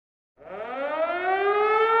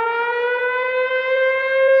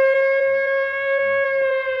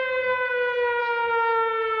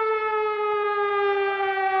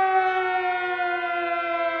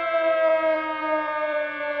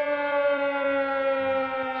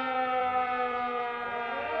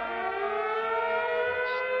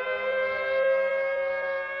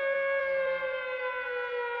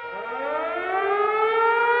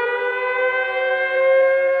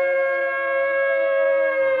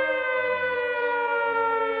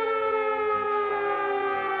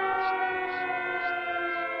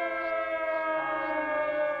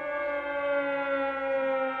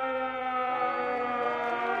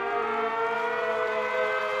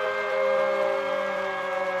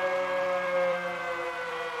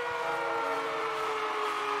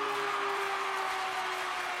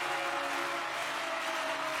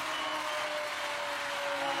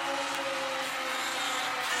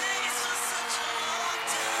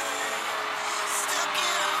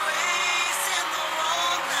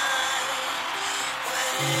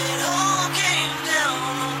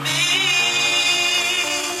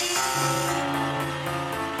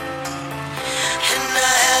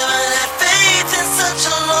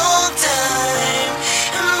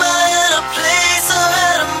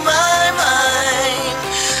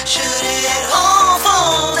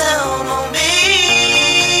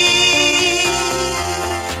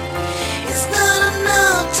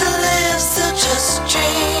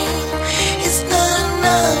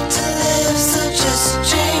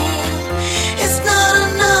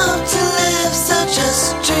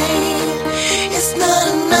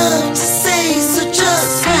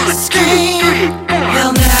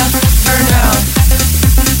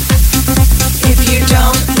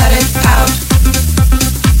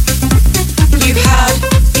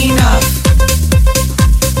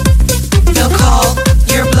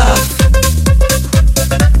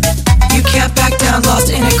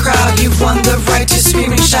right to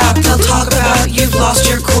scream and shout. They'll talk about you've lost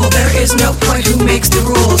your cool. There is no point, who makes the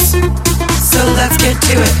rules? So let's get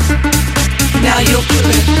to it. Now you'll prove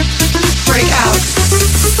it. Break out.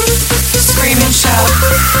 Scream and shout.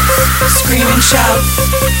 Scream and shout.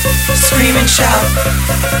 Scream and shout.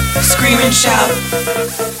 Scream and shout.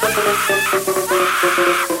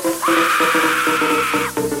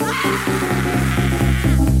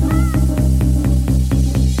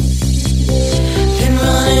 Been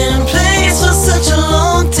running in place for such a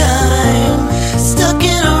long time, stuck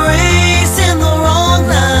in a race in the wrong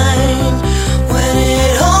line. When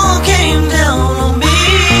it all came down on me,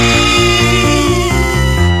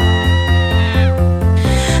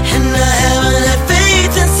 and I haven't had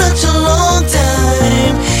faith in such a long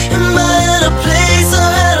time. Am I at a place or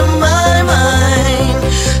out of my mind?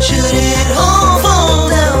 Should it all fall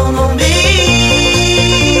down on me?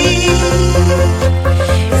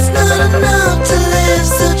 It's not enough to live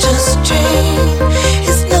such a dream.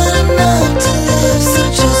 It's not enough to live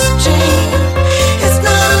such a dream. It's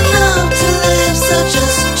not enough to live such a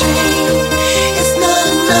dream. It's not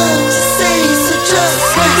enough to say such a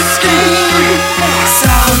scream.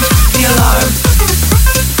 Sound the alarm.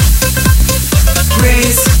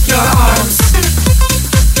 Raise your arms.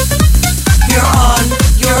 You're on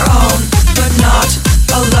your own, but not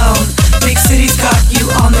alone. Big city's got you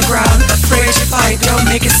on the ground, afraid to fight, don't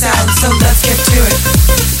make a sound. So let's get to it.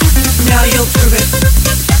 Now you'll prove it.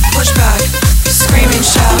 Push back. Scream and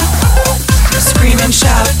shout. Scream and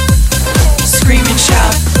shout. Scream and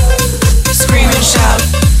shout. Scream and shout.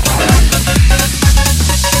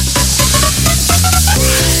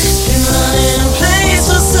 Been running in place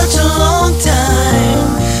for such a long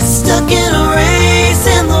time, stuck in a race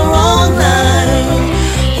in the wrong line.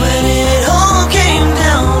 When it all came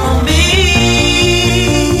down on me,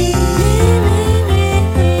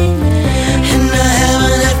 and I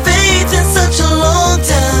haven't had faith in such a long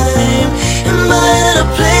time. Am I at a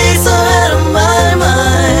place or out of my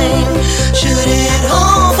mind? Should it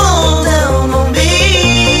all fall down on me?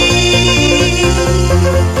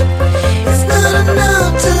 It's not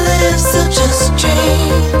enough to live such a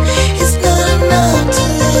dream. It's not enough to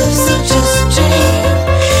live such a dream.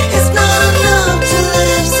 It's not enough to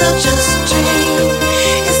live such a dream.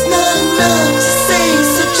 It's not enough to say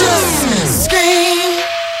such a scream.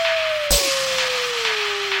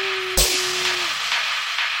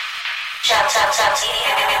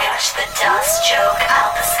 The dust choke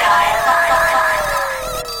out the skyline.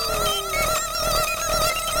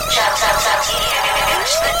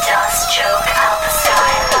 The dust choke out the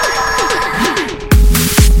skyline.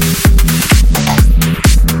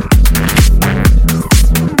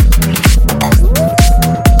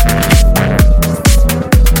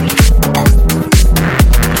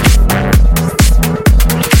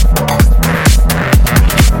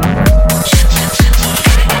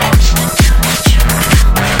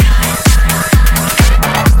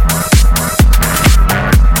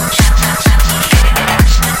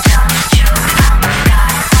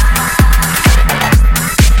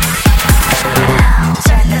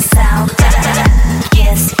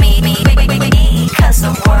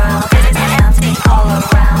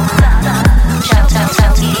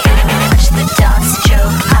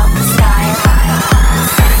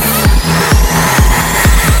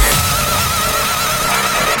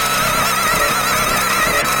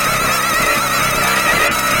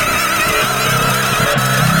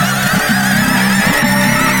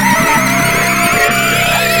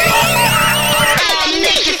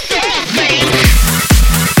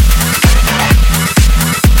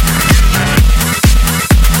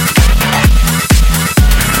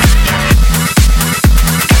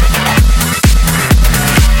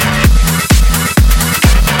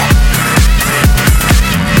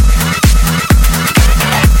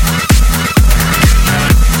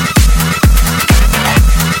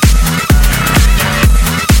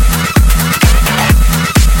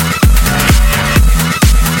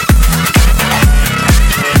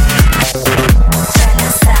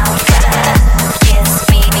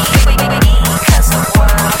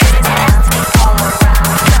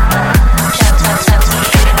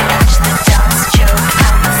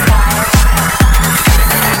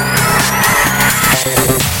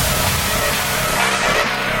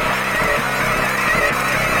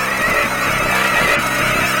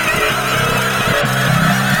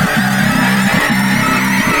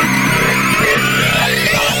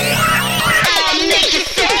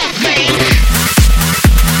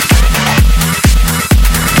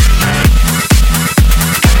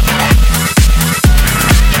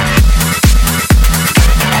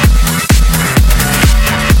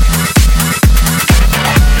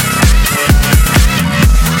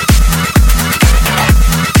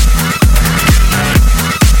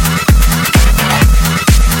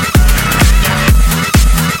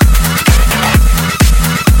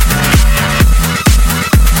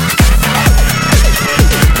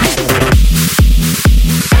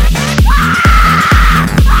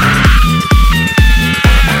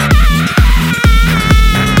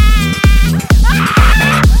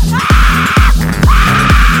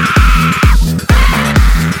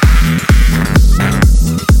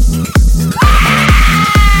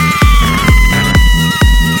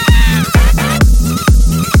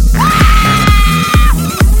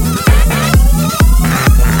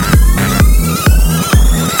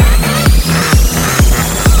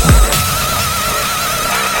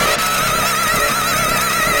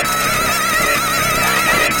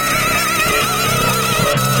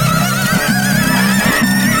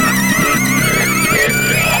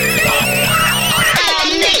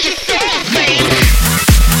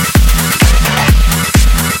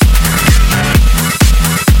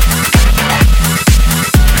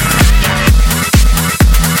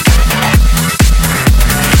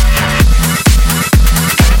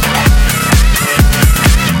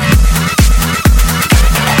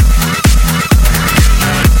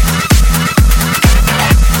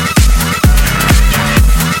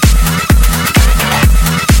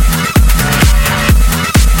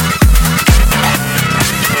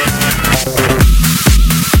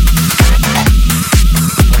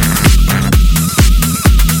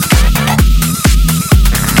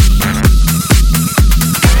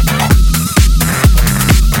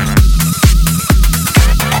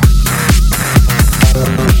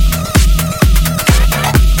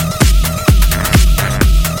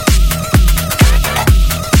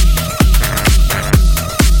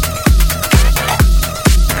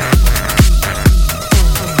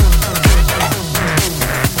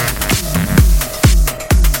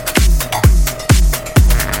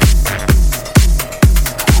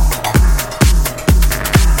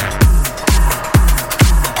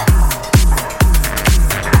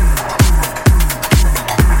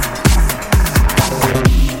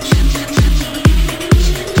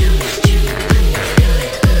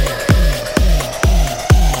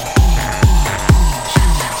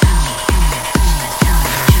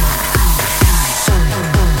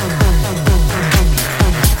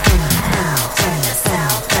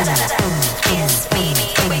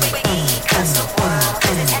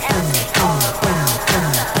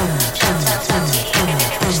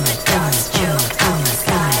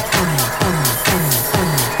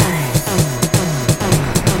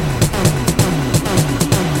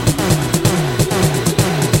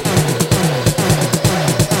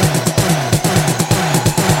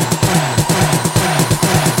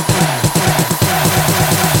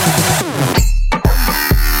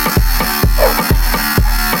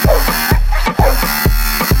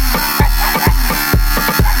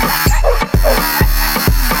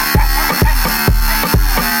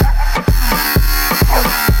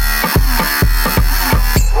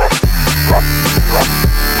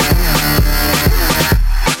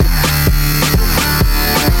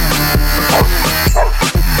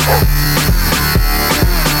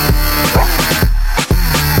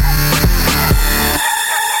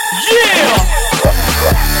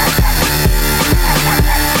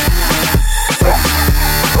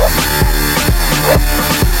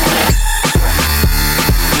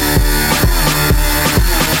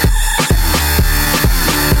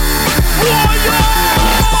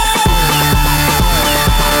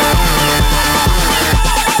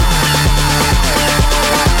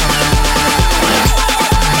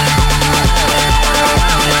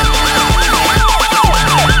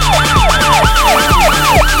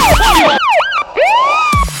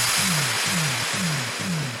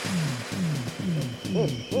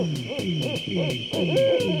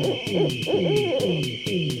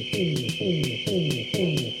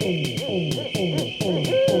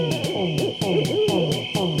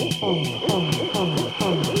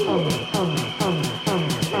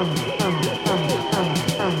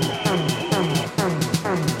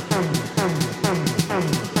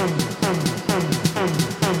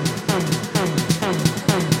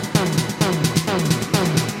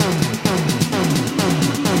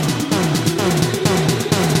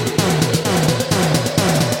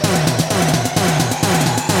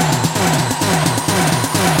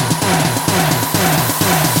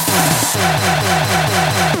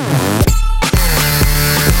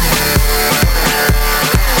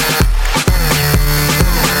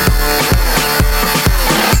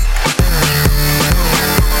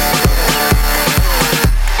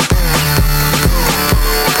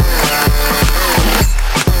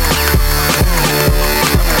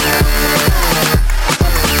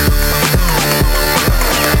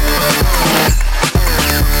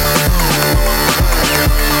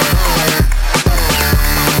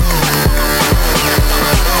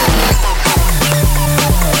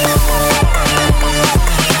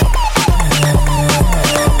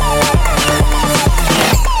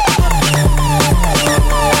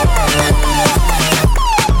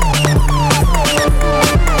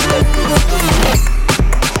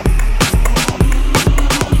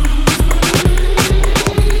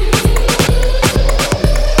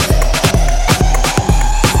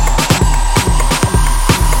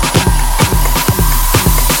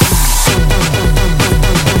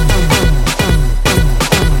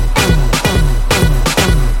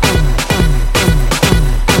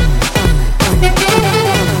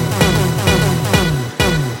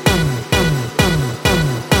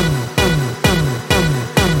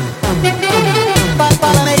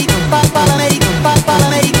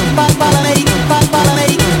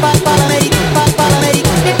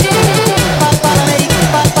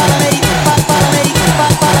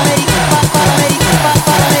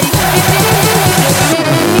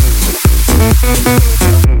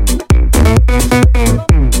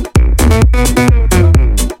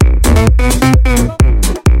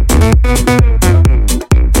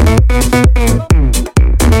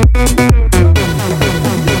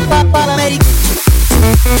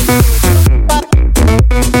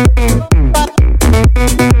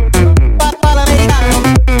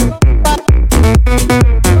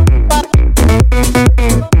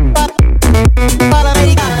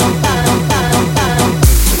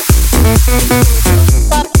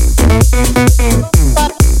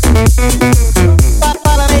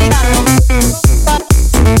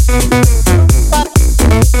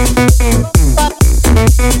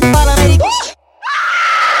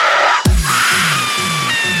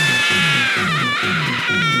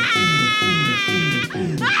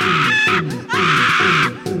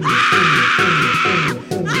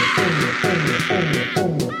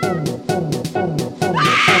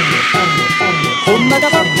 엄마가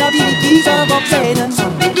밥값이 기사 법세는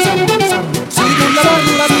Sigurla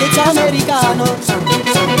la miezza americano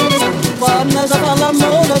Quando si fa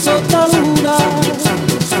l'amore sotto la luna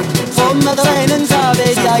Come da lei non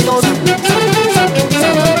sape di I love you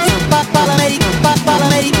Papà l'America, papà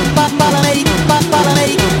l'America, papà l'America, papà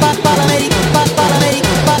l'America, papà l'America, papà l'America,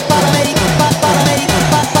 papà l'America, papà l'America,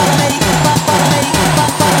 papà l'America, papà l'America,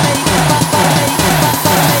 papà l'America, papà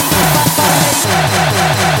l'America, papà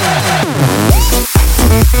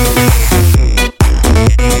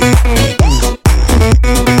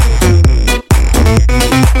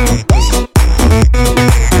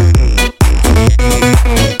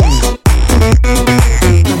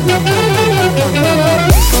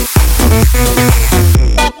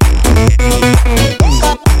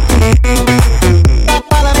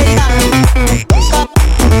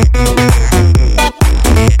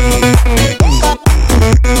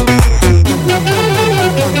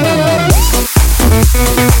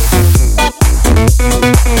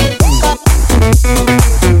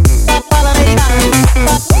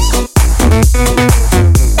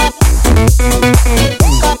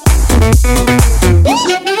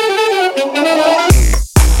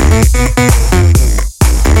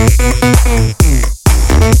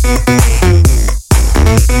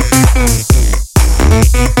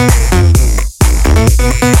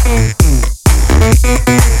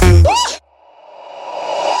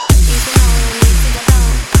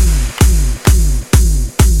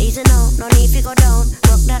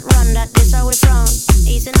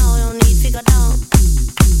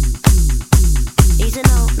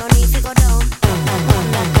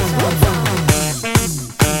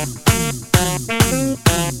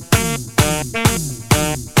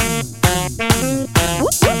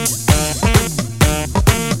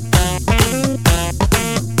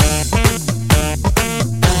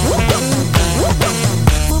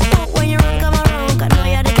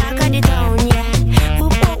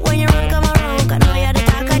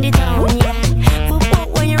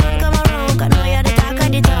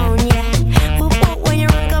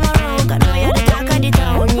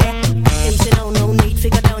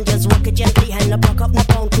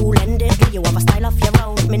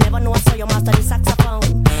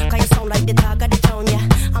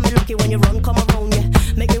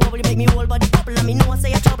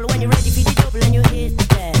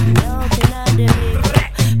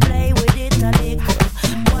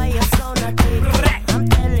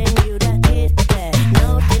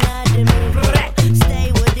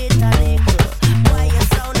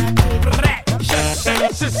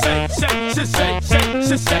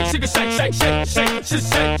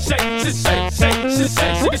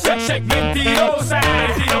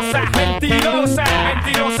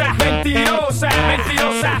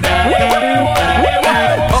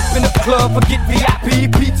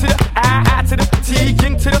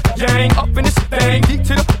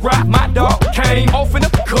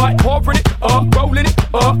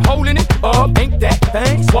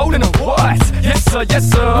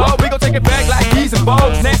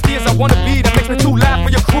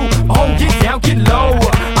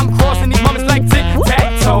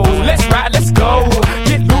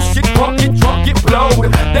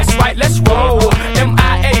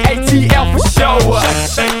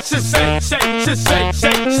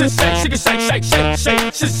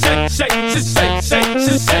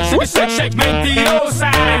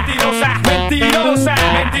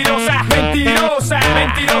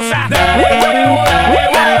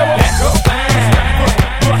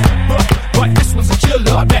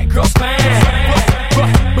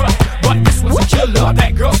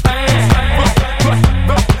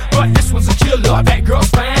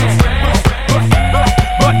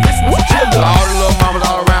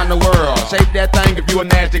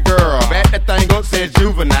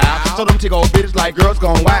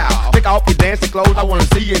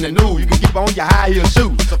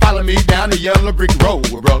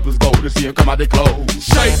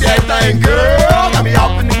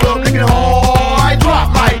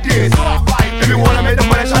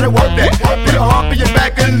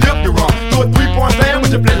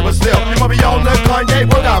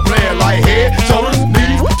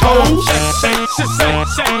She say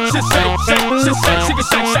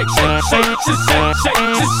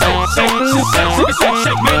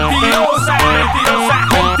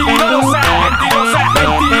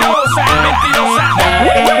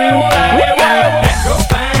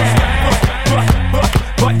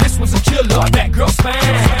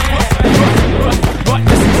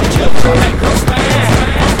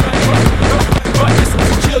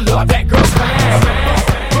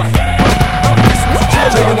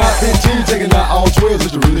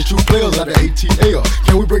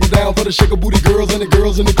Shake a booty girls and the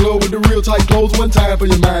girls in the club with the real tight clothes. One time for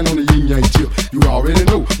your mind on the yin yang tip. You already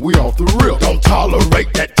know we off the real. Don't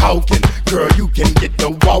tolerate that talking, girl. You can get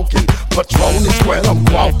the walking. Patron is where I'm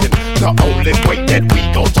walking. The only way that we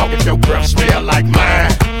gon' talk if your breath smell like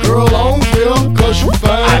mine. Girl, I don't care, cause you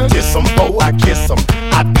fine. I kiss them, I kiss them.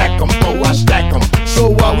 I pack them, I stack them.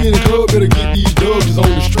 So while we in the club, better get these dubs, cause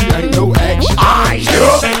on the street ain't no action.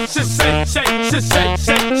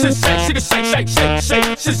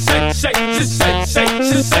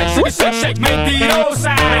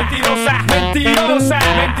 Mentirosa, mentirosa, mentirosa,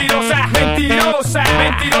 mentirosa, mentirosa,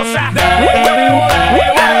 mentirosa. That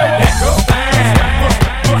girl's fine,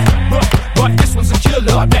 but this one's a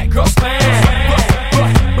killer. That girl's fine,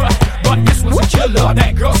 but this one's a killer.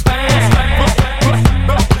 That girl's fine,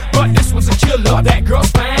 but this one's a killer. That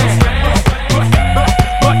girl's fine,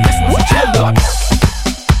 but this one's a killer.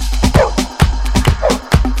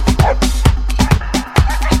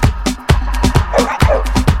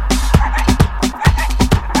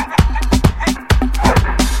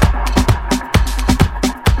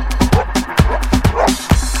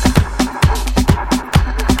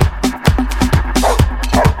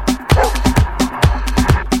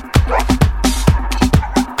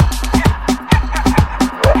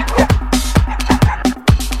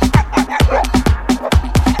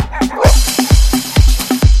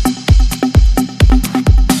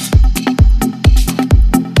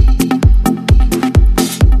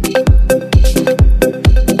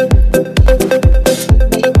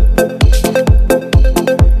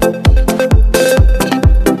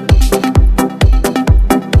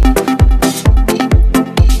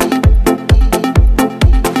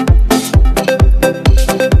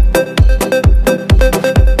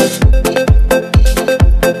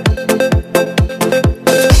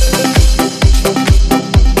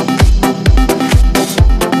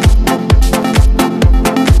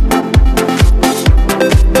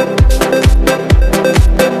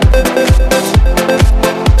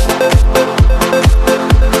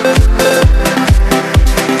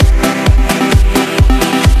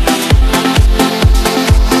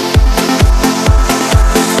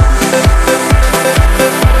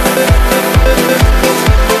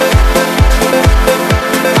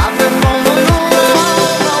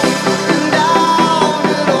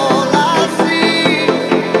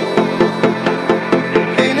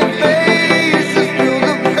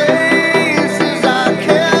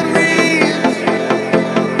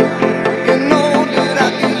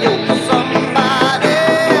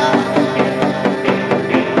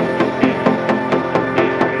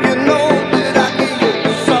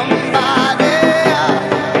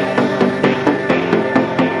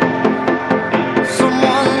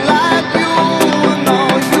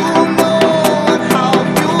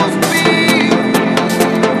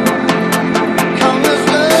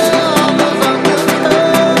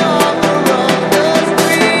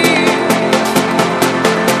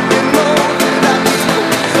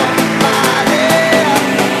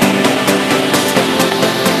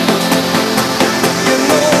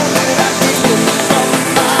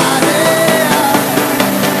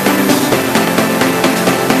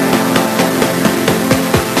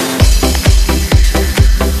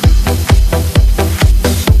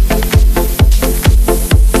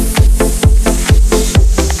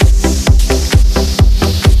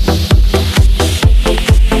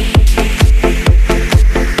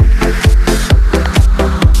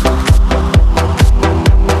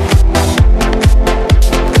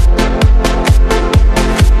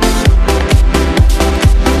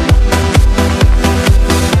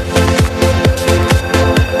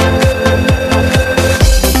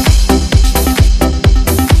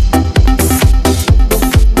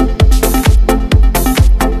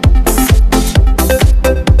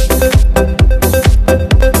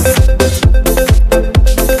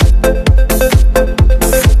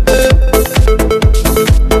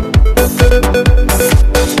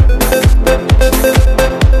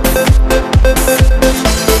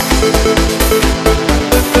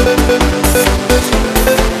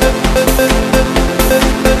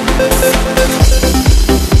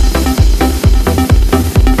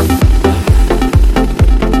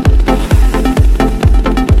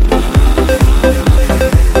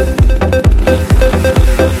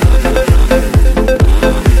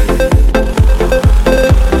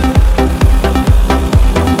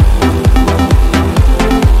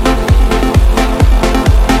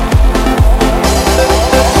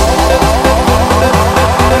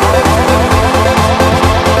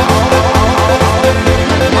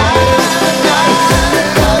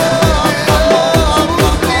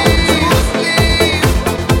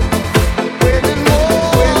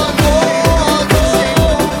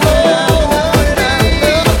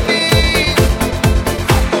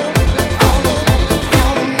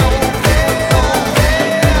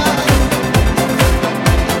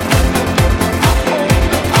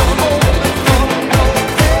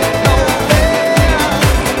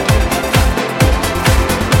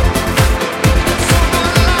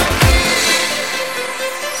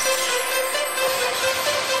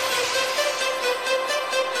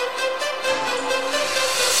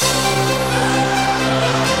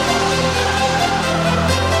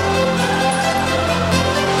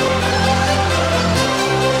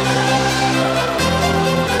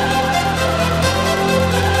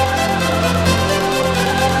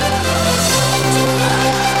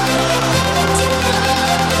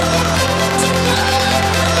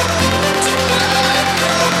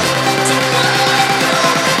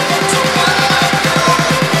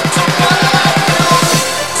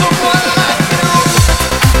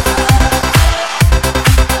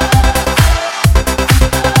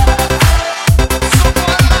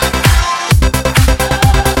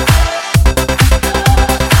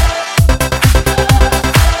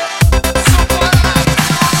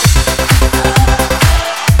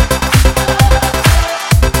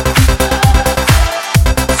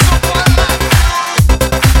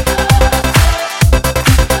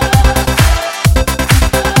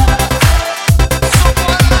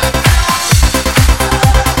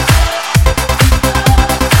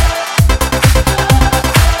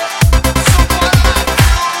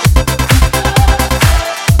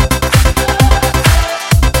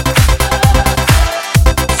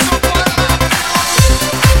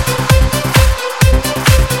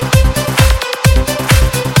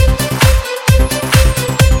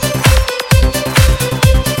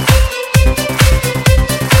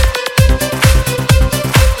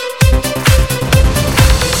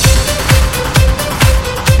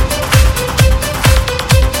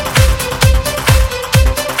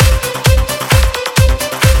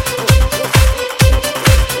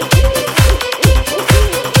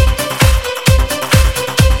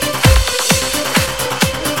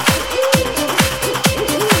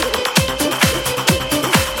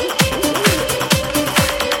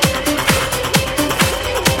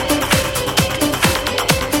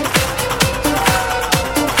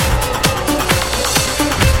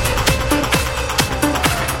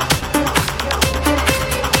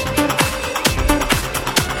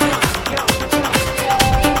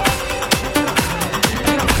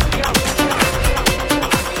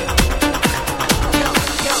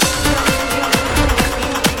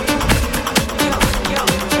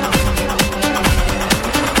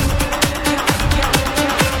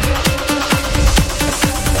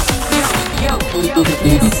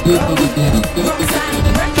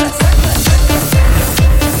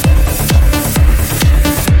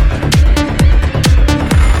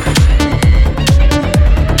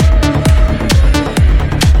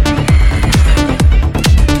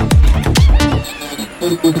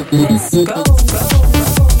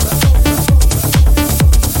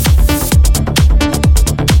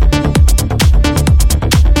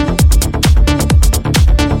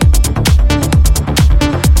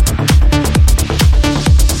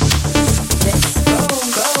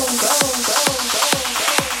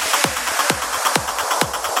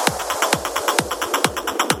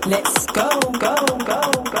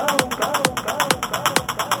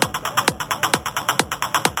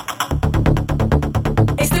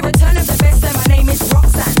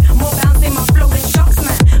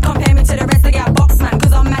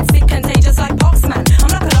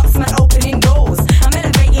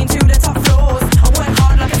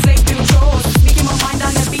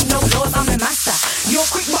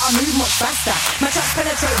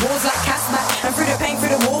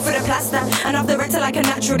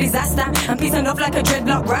 natural disaster. I'm peace and love like a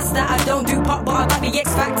dreadlock rasta. I don't do pop, but I got the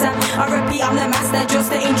X factor. I repeat, I'm the master, just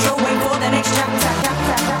the intro, wait for the next chapter.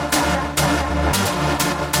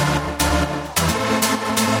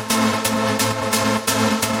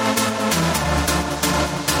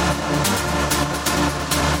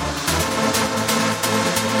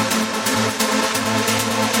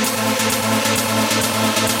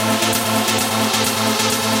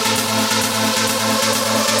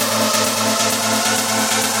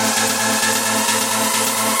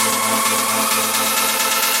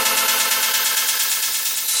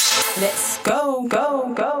 Let's go,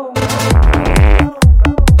 go, go.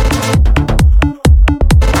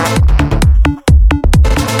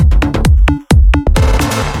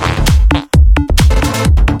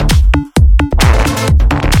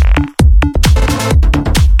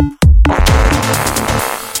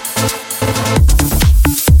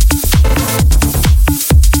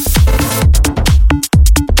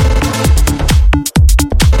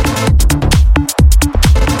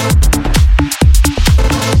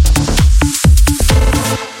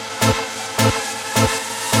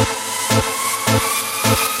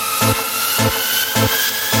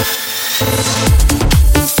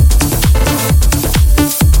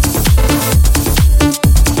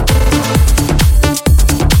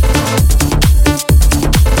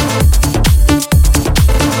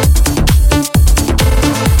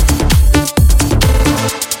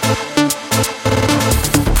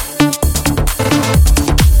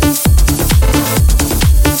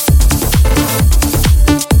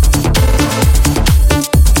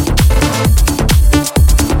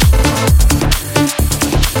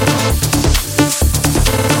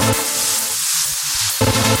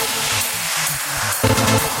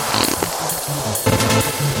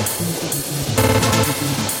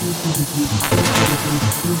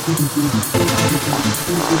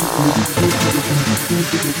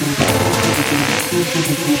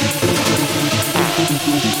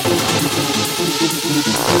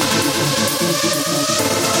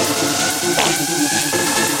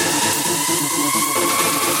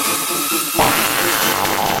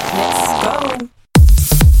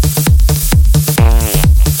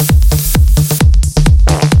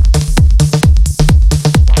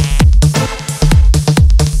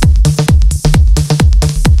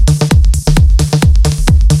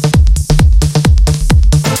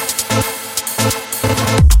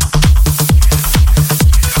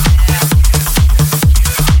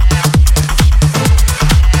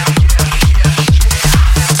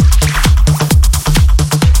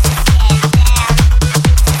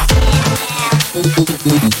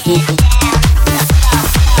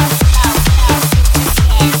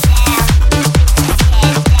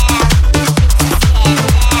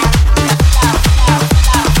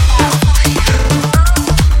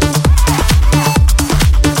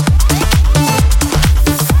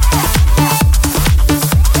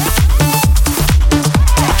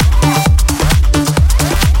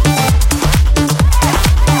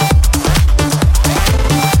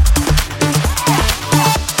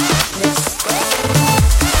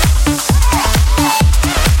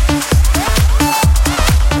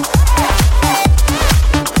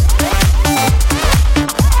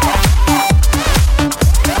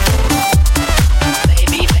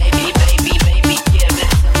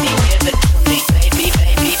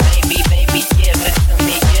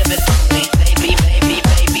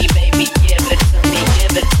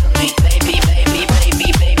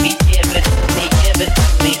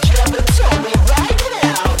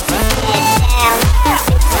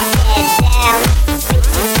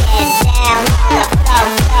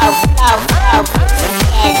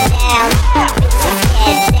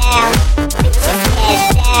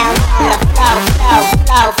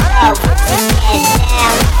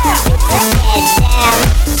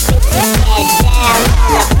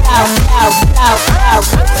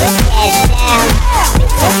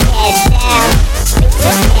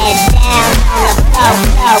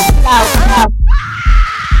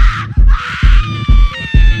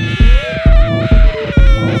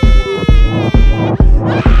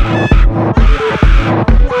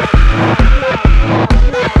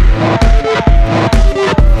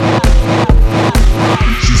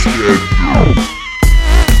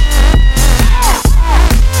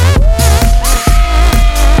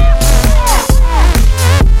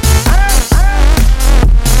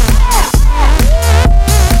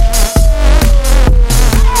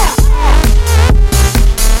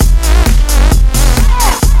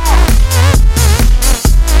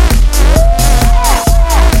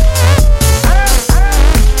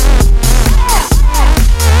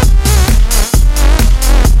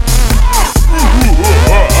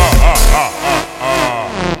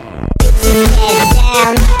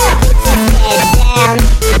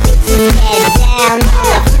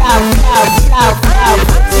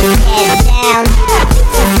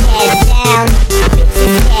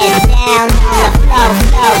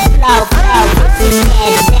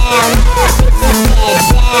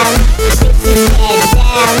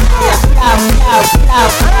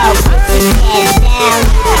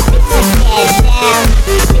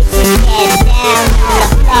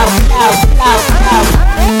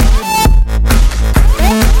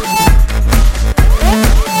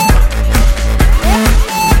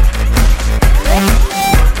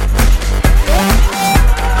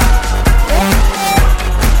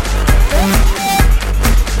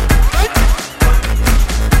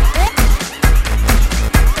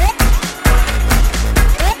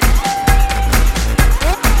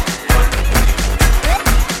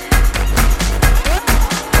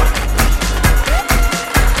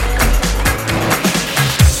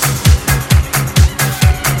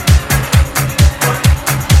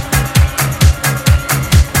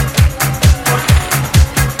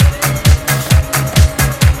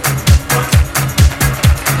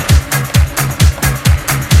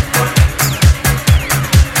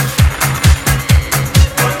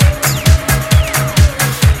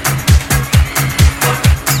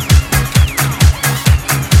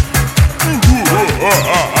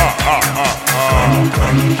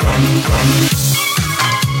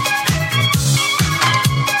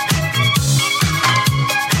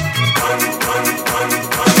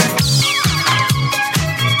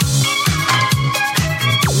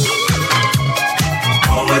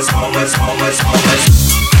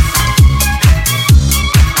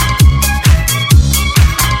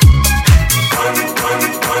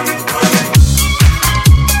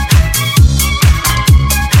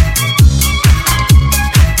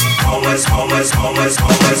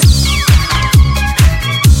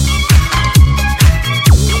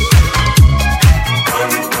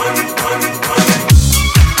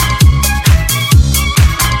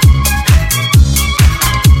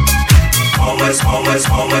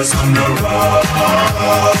 Homeless on the road.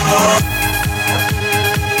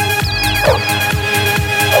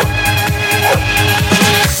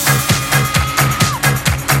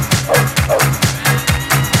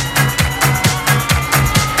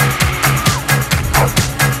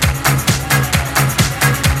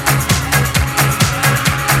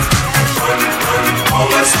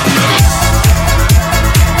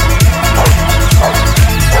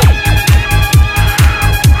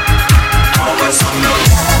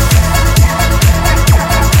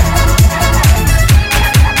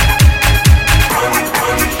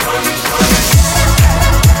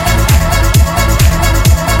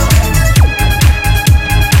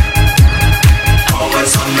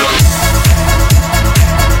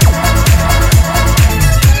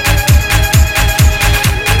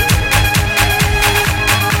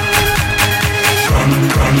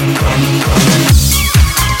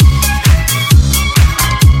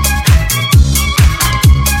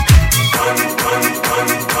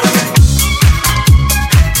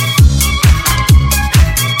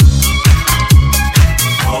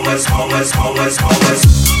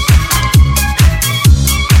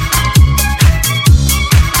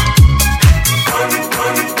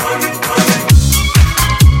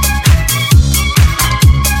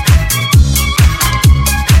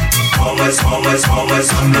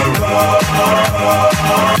 Homeless on the road.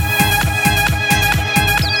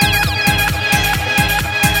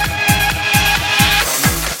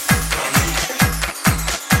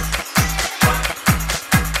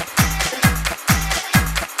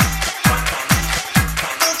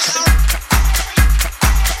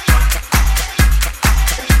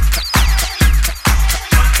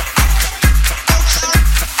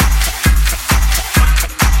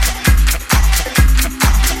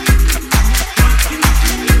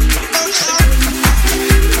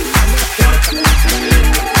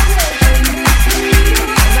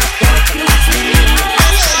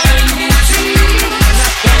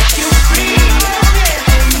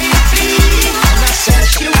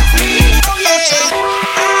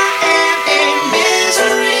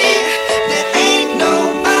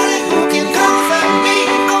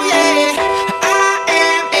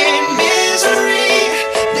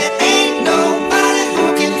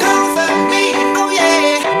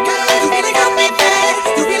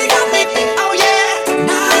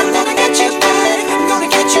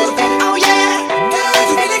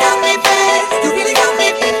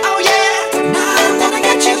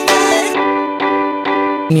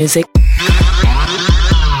 Music.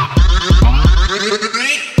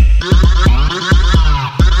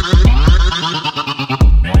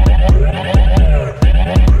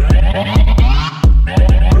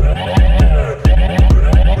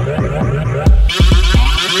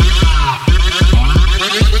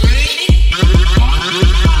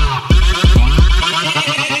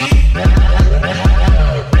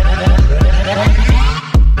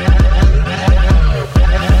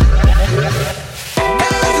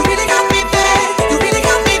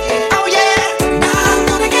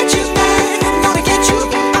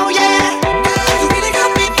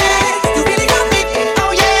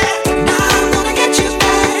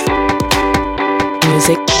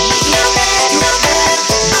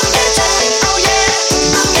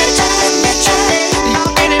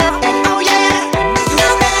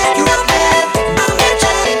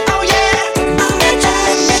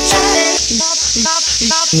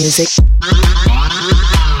 Music.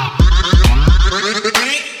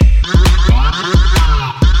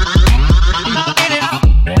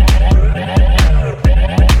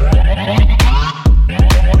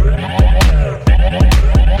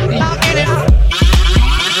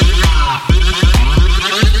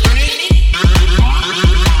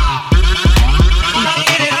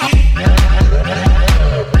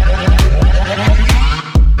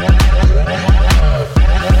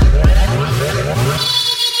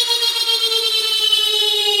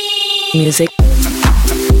 Music.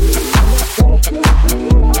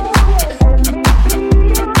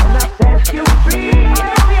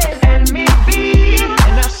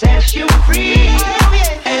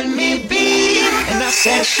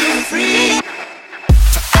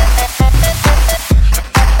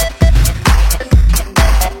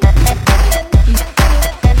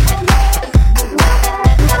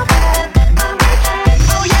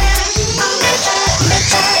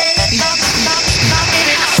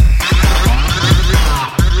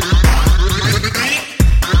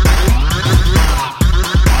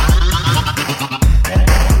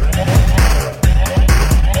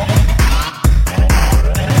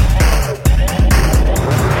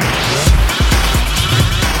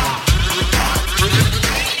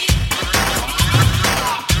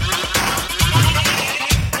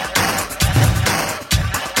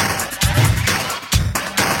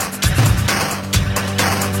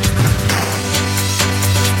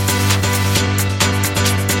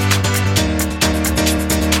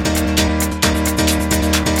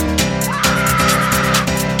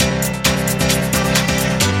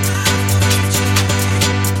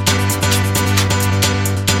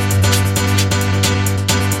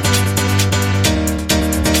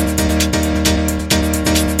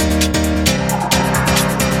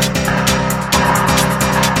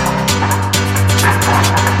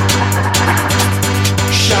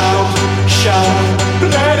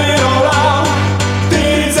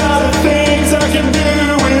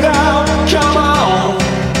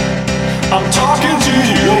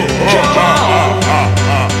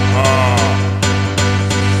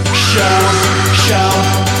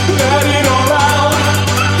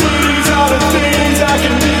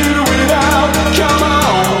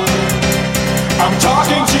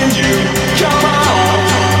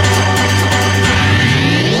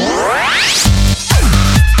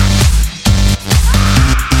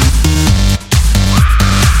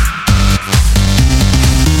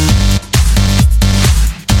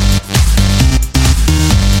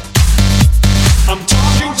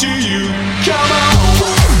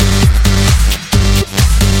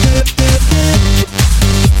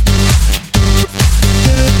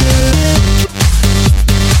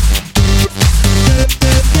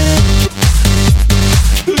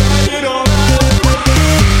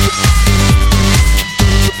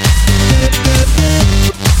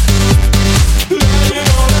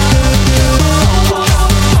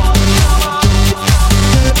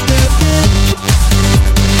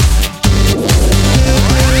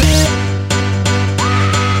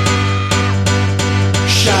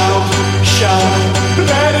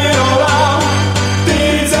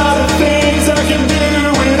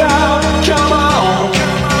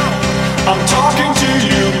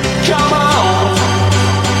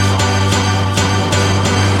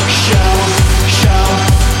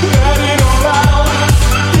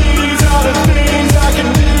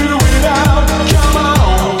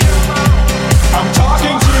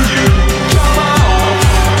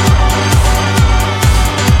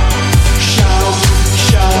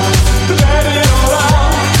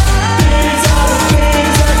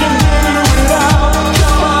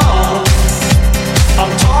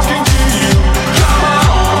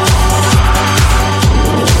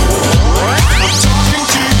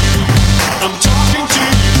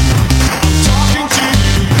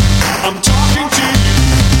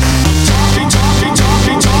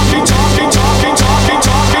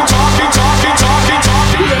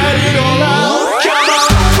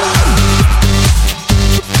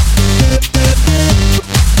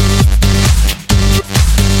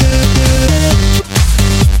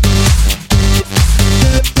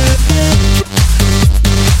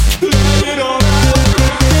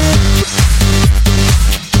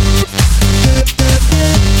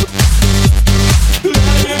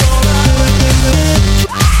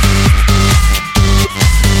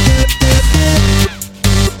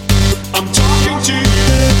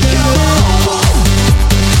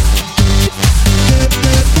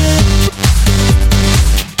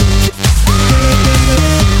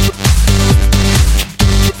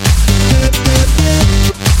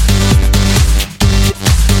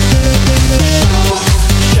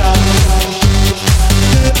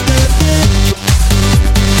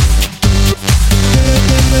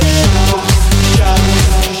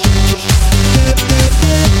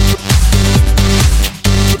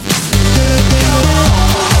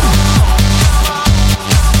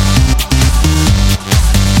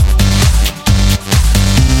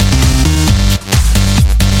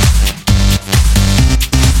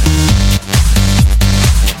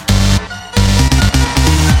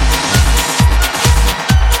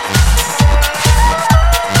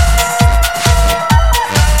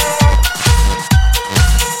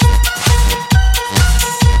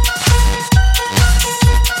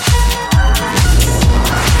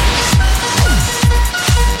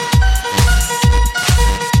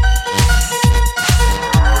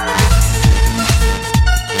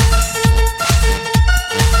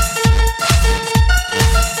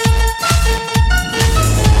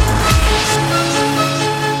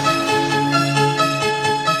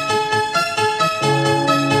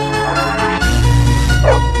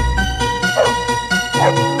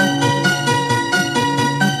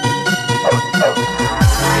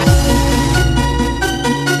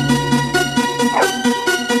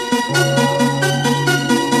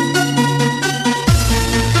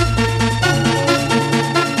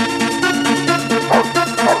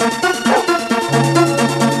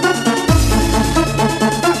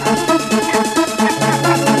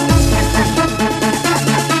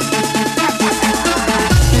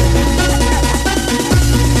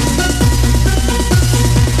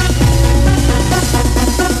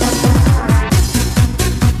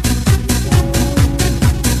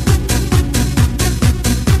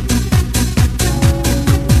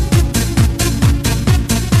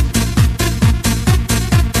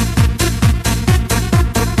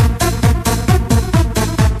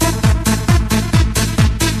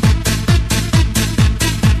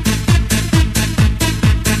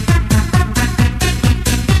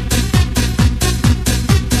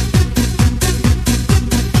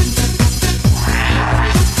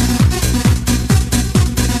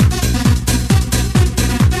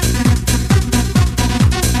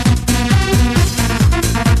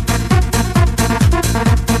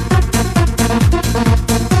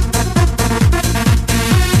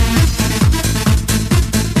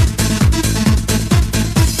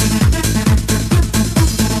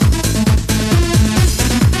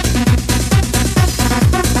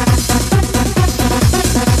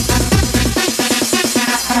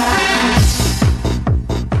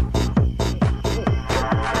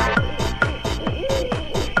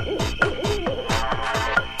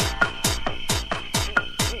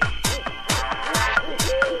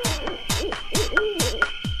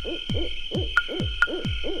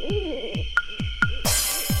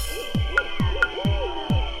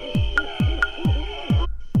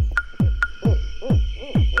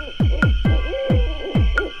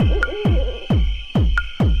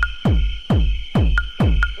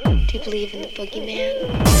 you believe in the boogeyman?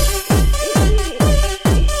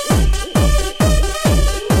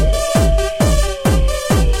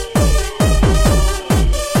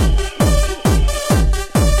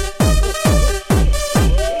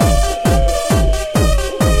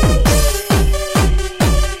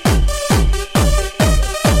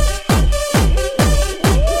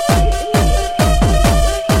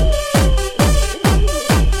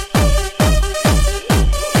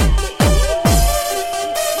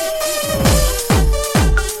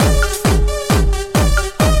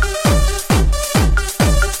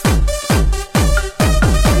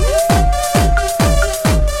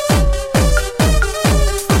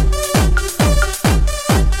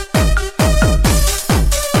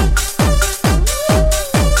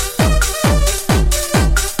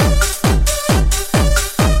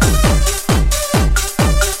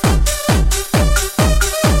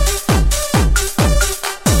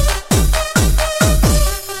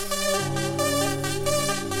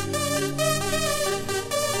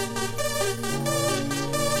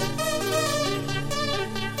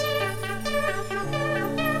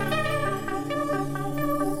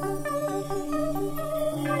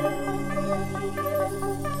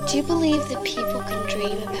 Do you believe that people can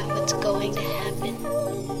dream about what's going to happen?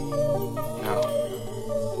 No.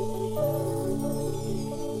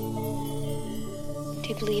 Do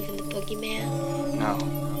you believe in the boogeyman? No.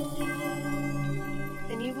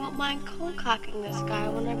 Then you won't mind cold-cocking this guy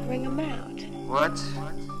when I bring him out. What?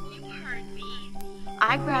 You heard me.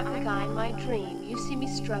 I grab the guy in my dream. You see me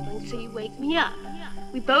struggling, so you wake me up.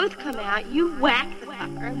 We both come out, you whack the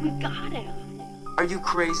fucker, and we got him. Are you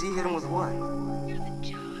crazy? Hit him with what? You're the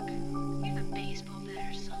jock. You're the baseball bat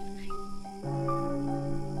or something.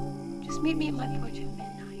 Just meet me at my porch at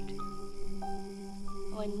midnight.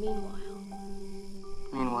 Oh, and meanwhile,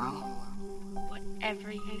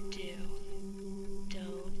 whatever you do,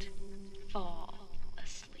 don't fall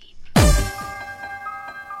asleep.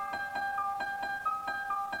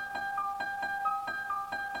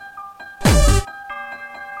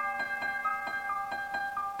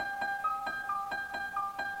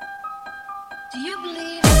 Do you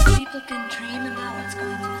believe that people can dream about what's going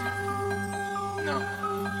to happen? No.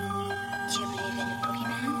 Do you believe in the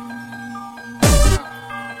boogeyman? No.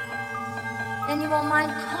 Then you won't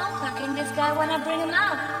mind cold-cocking this guy when I bring him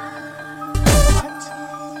out. What?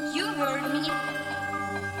 You heard me.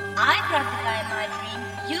 I grab the guy in my dream.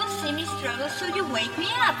 You see me struggle, so you wake me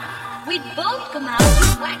up. We both come out,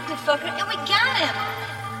 you whack the fucker, and we got him.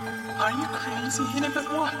 Are you crazy? Hit him with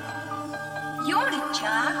what? You're the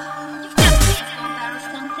jock. You've got a baseball bat or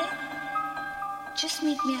something. Just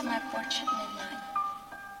meet me at my porch at midnight.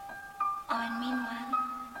 Oh, and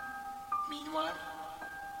meanwhile,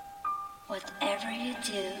 whatever you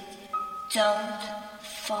do, don't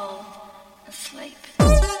fall asleep.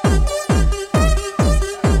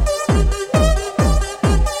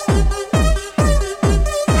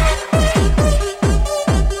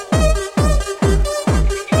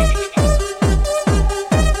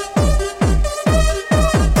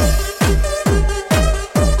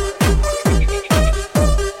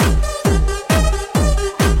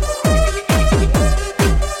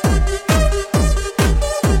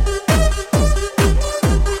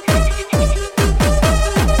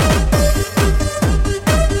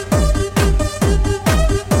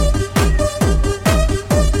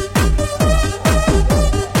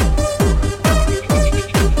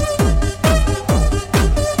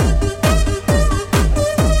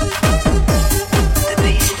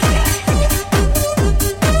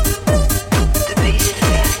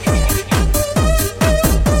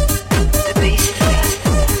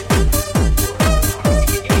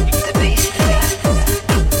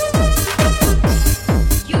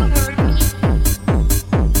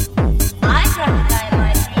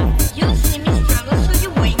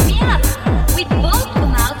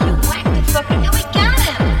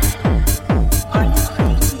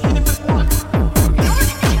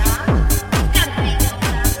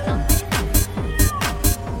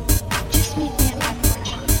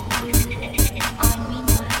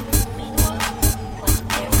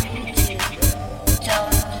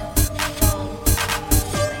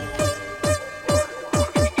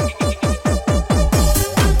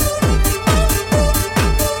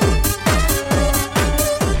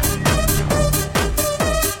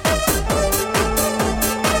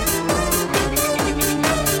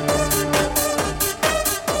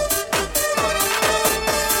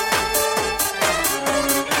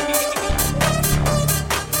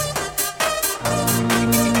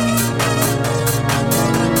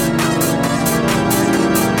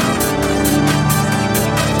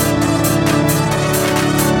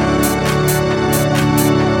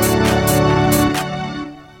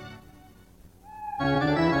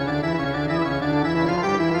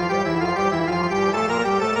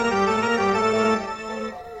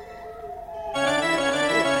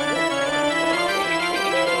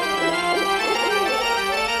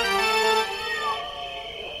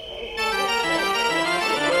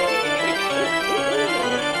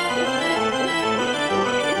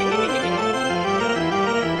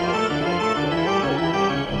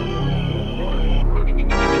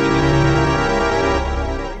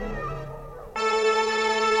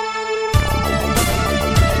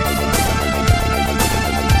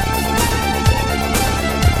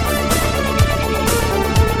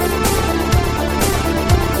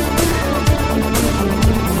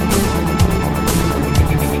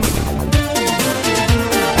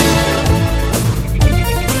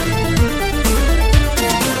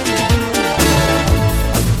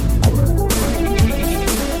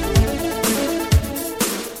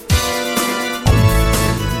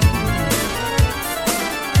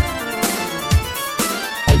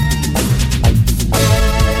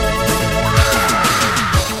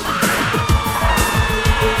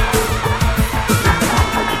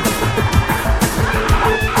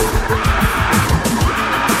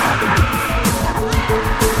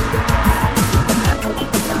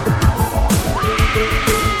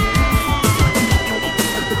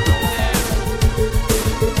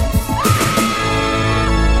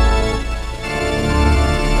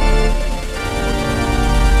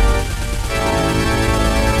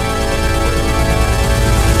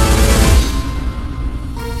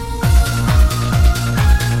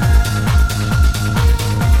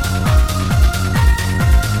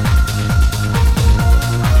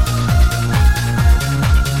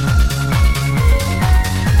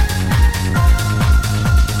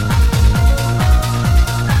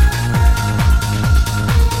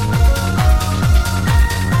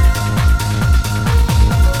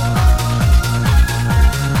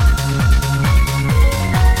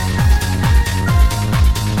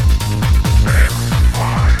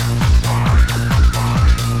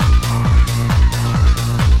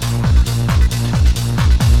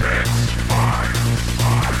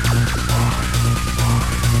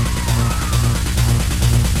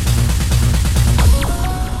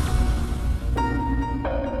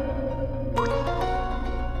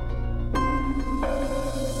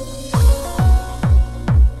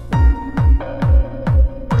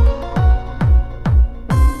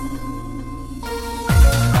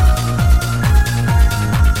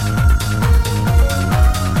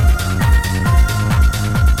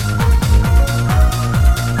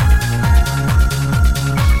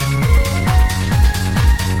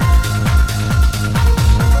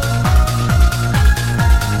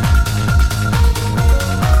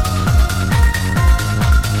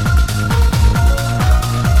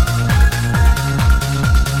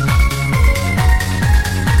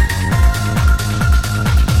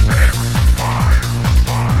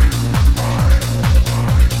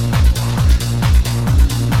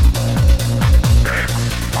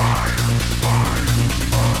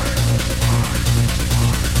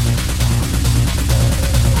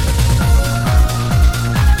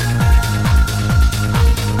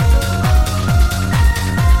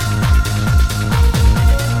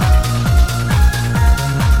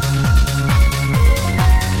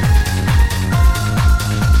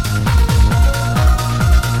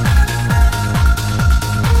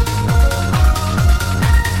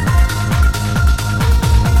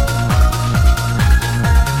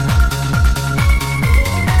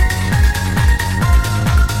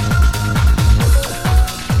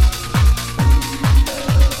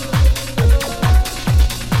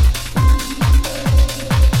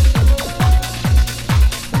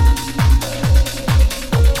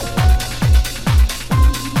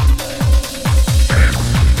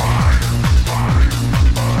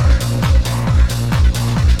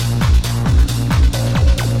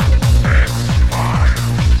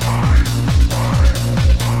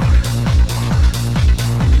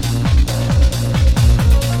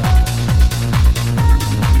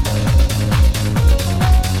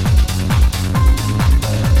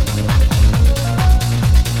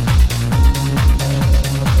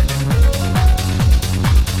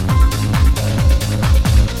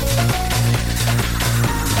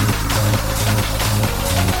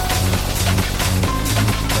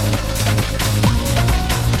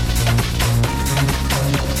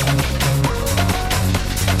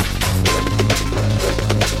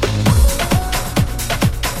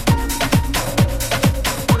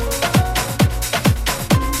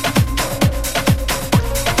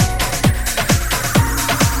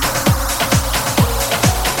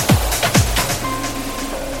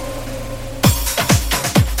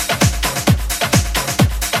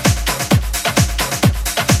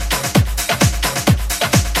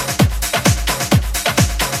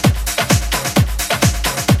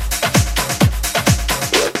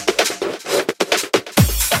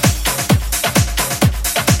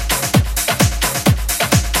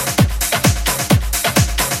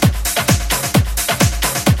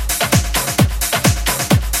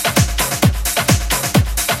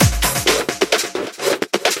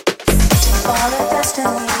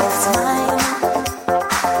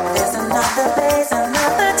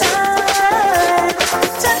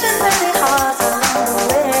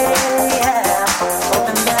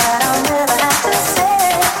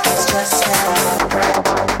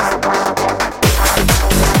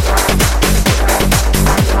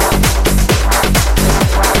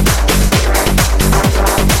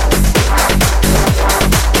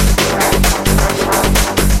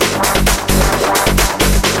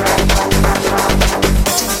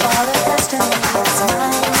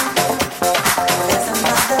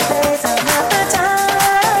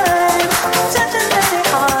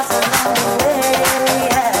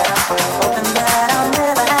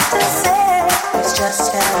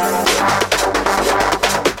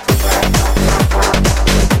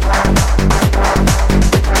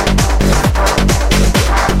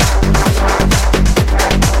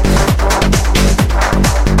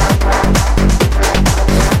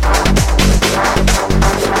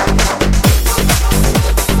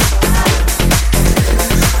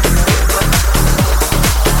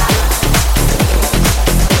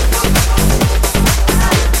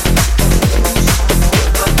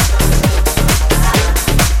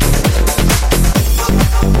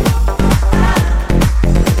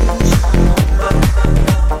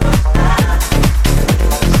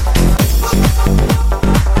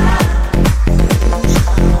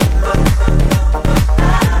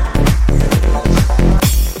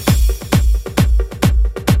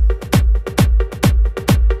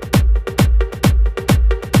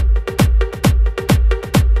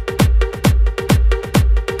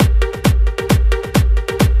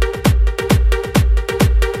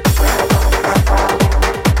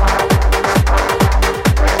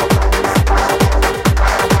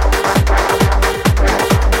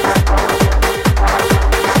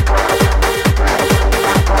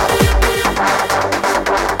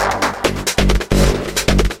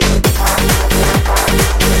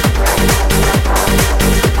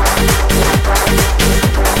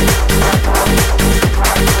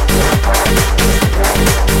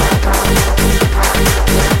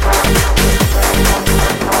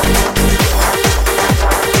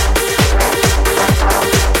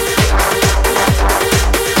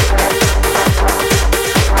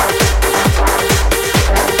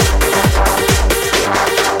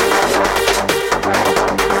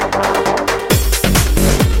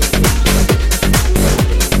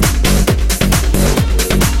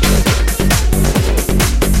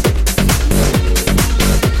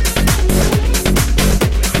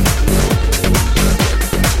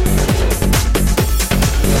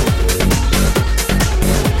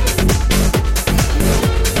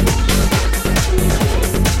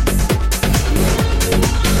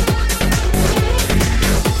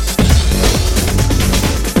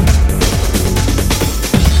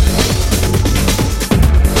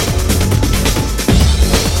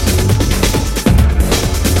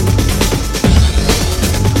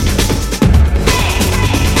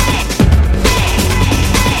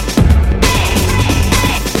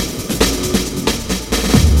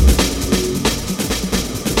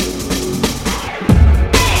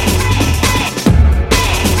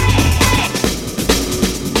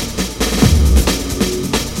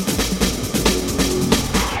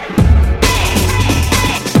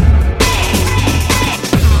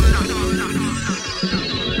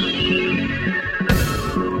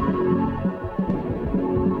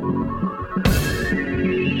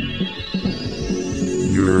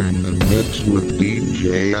 with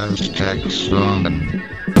DJ AsTecSun.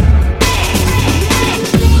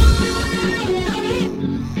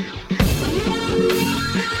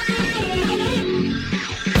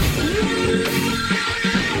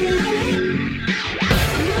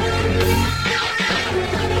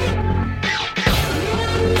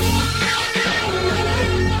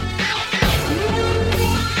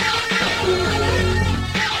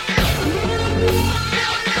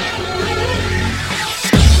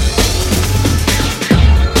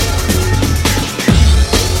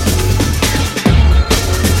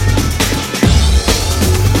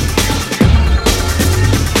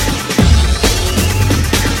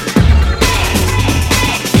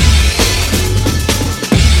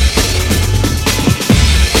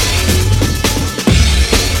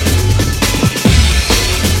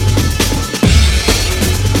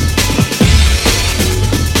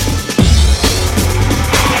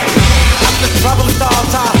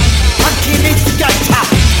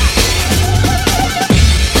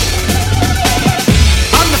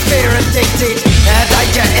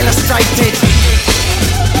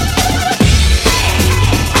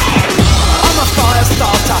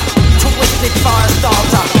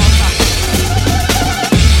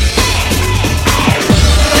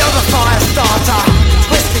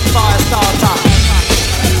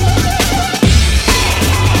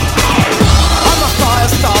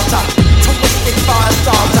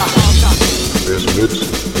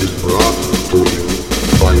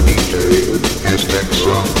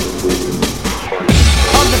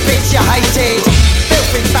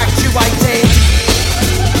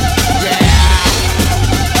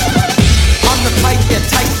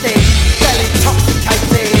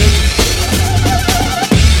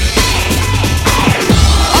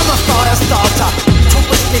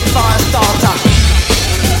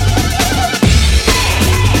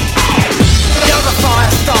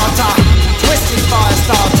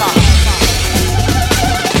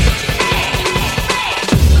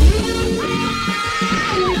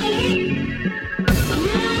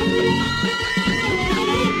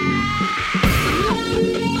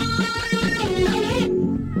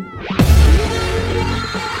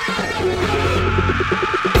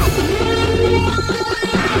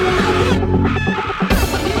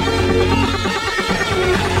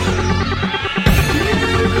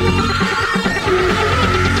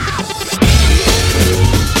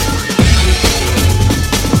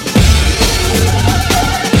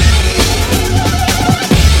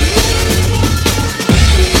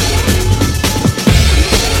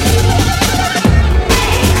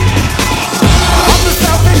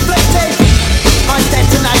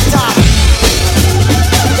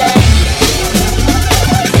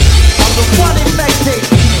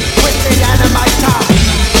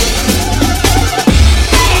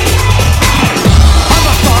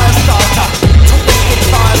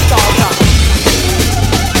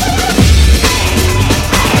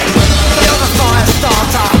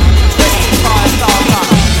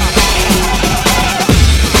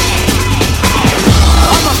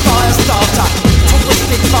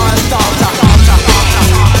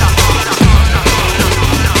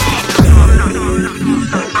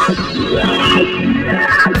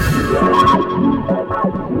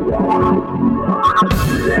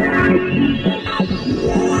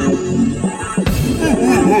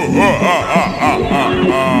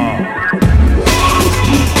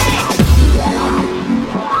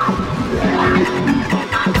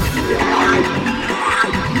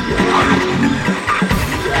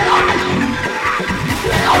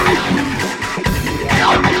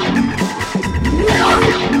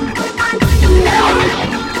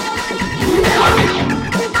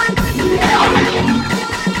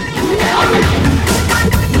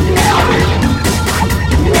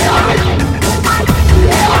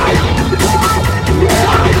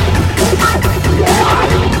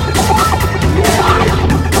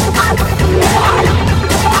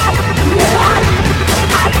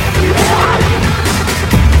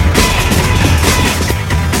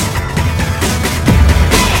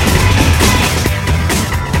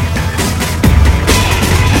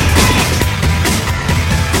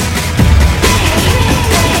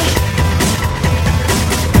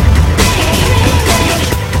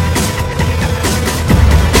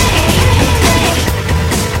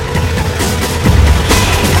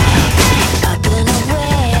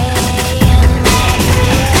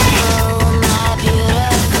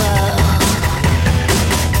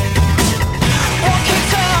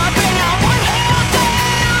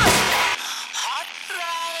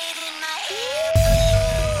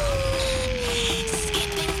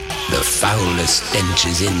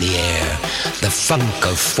 stenches in the air, the funk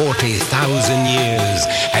of 40,000 years,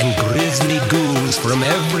 and grisly ghouls from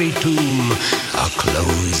every tomb are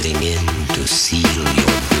closing in to seal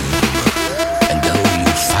your doom. And though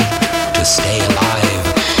you fight to stay alive,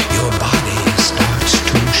 your body starts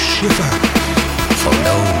to shiver, for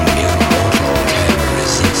no mere mortal can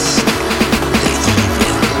resist the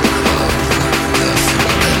evil of the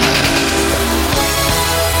thriller.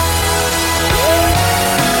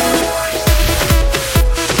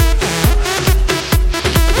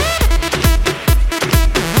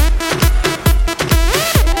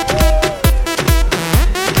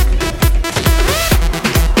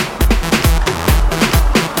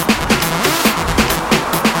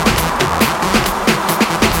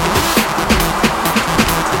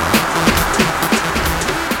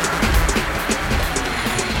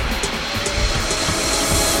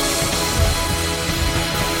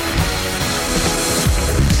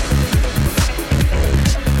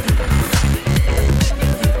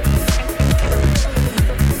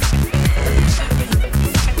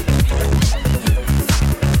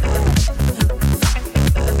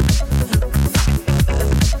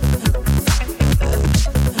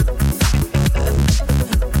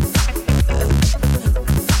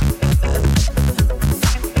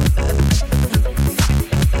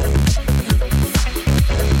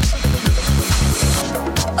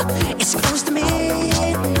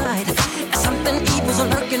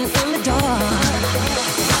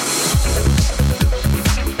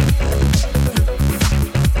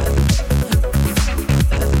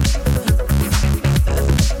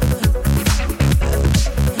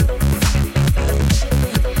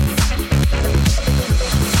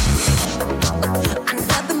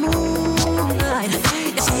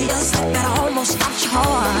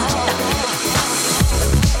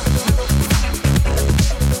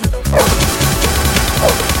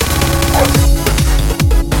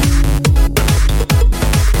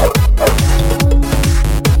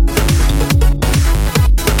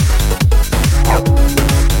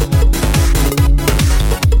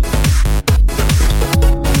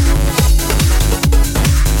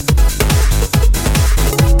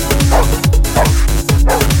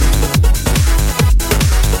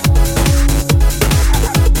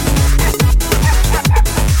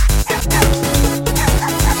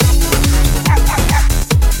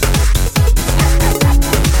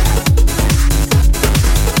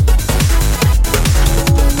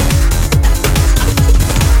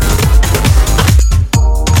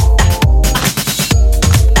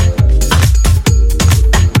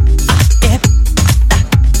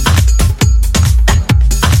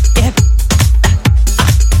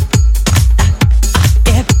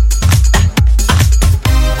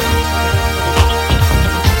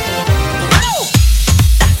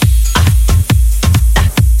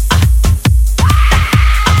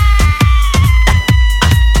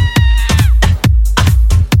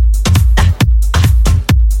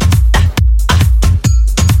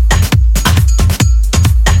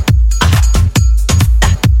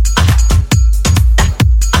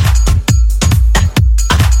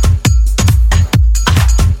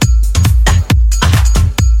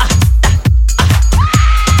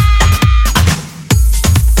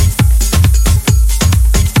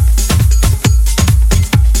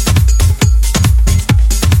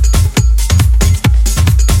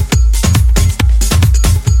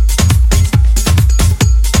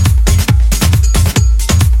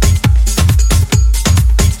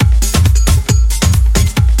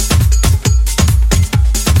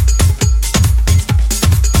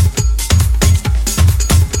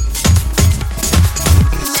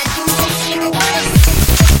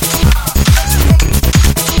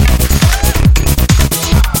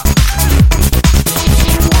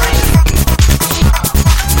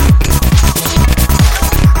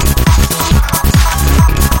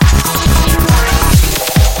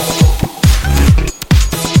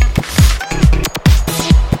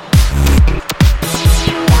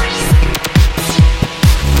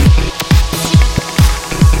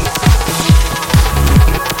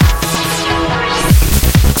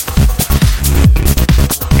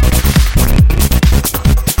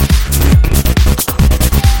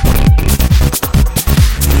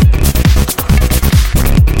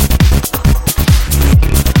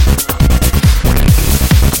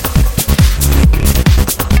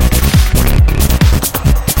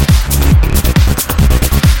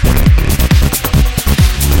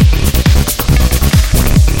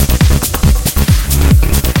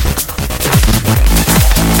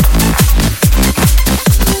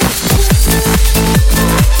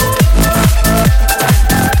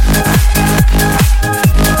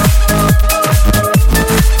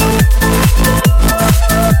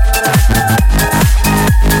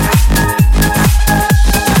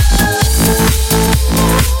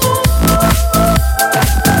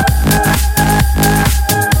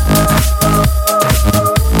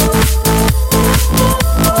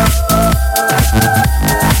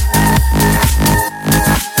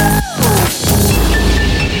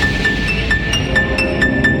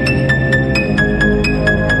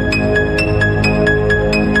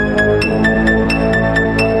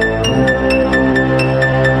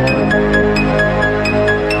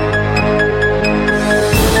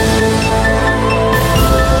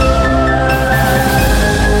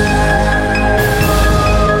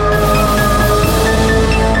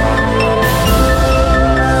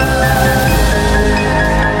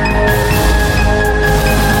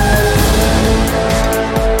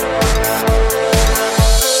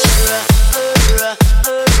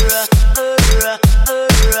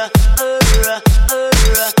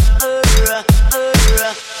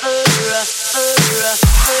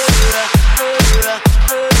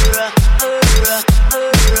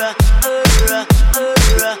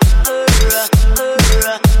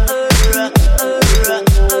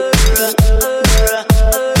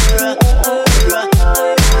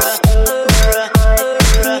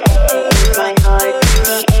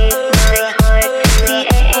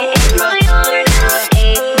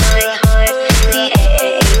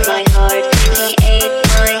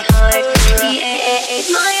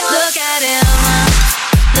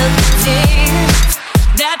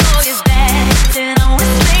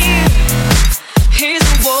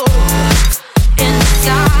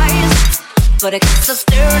 but it gets us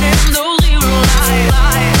staring in those zero lights.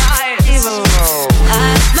 I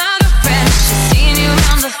asked my girlfriend, she's seen you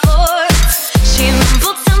around before. She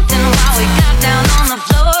mumbled something while we got down on the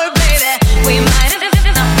floor, baby. We might have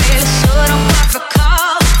not really sure, don't quite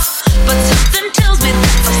recall, but something tells me that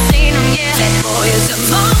I've seen him, yeah. That boy is a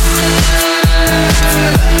monster.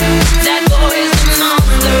 That boy is a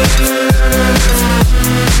monster.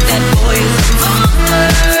 That boy is a monster.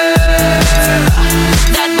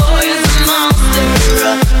 That boy is a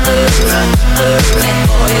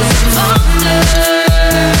monster.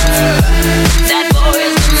 That boy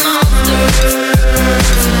is a monster.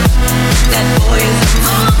 That boy is a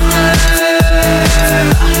monster.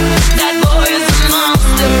 That boy is a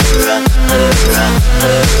monster. That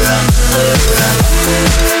boy is a monster.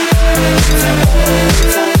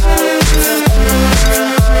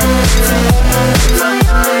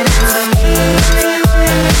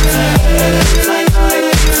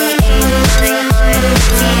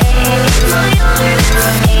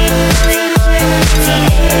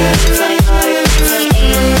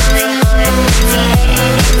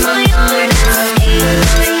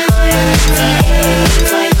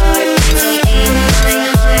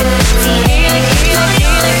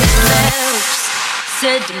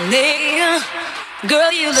 Said to me,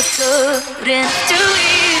 girl, you look good into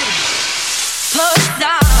it. Put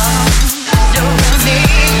arms around me.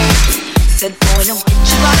 Said, boy, don't get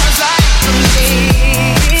your eyes right from me.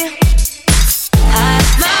 I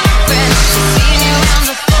asked my friend, she's seen you around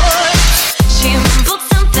before. She mumbled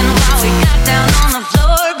something while we got down on the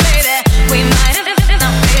floor, baby. We might have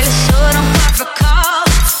not really sure, don't quite recall,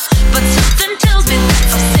 but something tells me that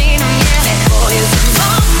I've seen him, yeah. That boy is a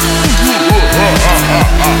monster.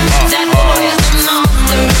 That boy is a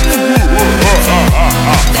monster.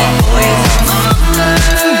 That boy is a monster.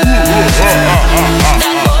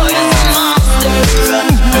 That boy is a monster. That boy is a monster. That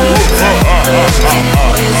boy is a monster. That boy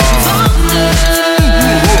is a monster.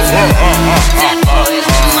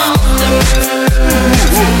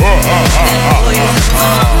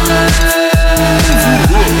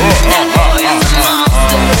 That boy is a monster.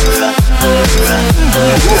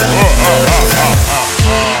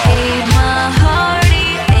 He ate my heart, he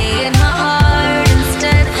ate my heart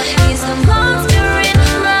instead. He's a monster in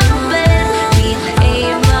my bed. He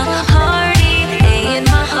ate my heart, he ate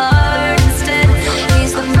my heart instead.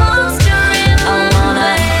 He's the monster in my bed. I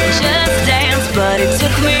wanna just dance, but it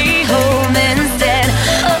took me home instead.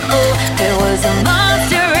 Oh, there was a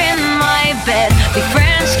monster in my bed. We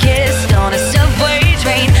French kissed on a subway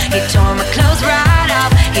train. He tore my clothes right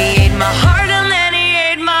off. He ate my heart and then he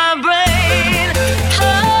ate my brain.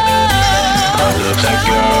 I love that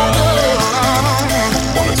girl.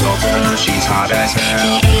 Wanna talk to her, she's hot as hell.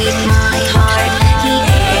 He ate my heart. He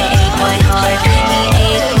ate my heart. He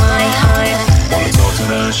ate my heart. Wanna talk to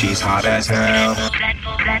her, she's hot as hell.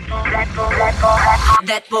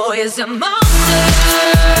 That boy is a monster.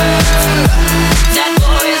 That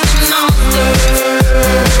boy is a monster.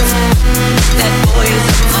 That boy is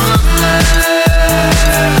a monster.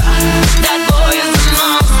 That boy is a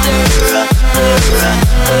monster.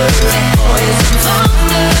 That boy is a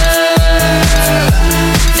monster.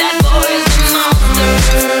 That boy is a monster.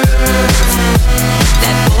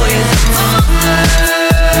 That boy is a monster.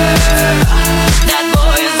 That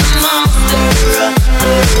boy is a monster. That boy is a monster.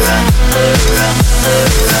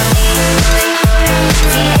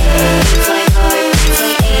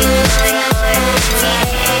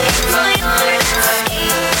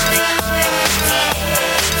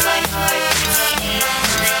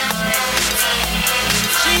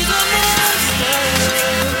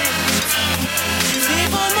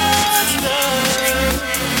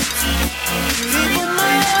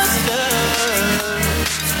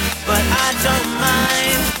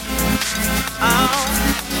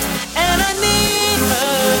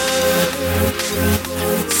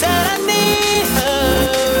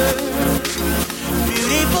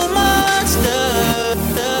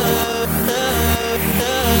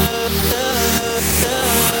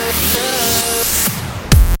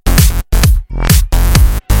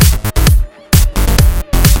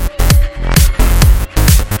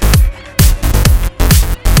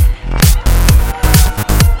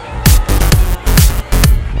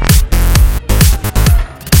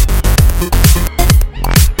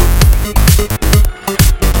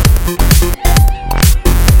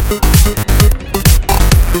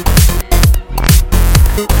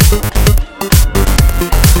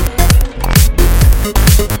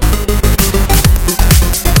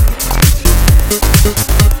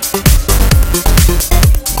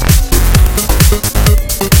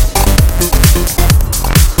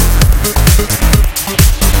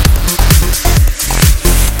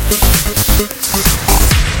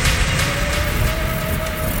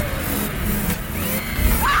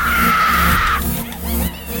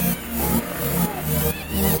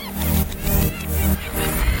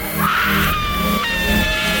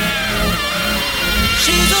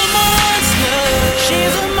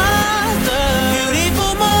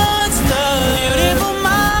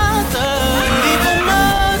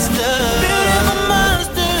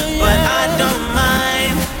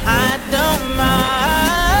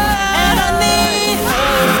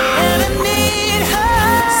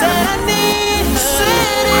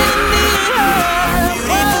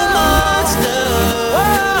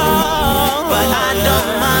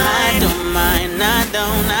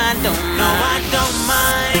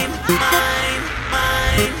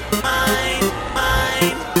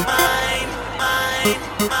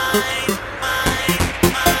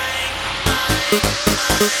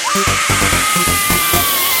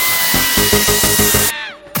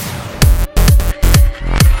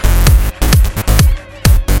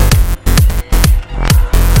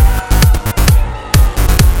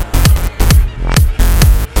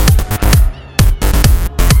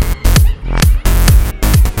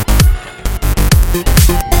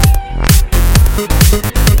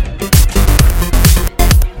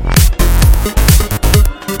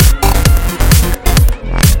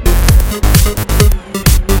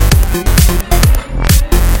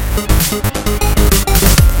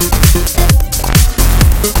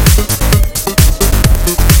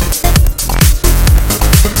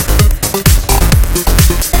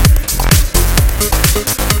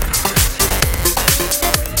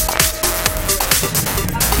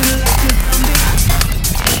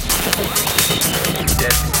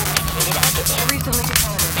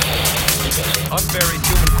 Unburied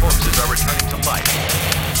human corpses are returning to life.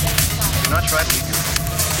 Do not try to eat them.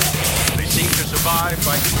 They seem to survive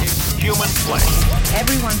by eating human flesh.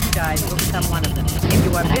 Everyone who dies will become one of them. If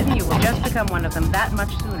you are bitten, you will just become one of them that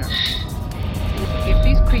much sooner. If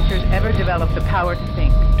these creatures ever develop the power to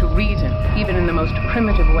think, to reason, even in the most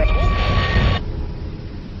primitive way.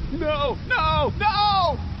 No! No!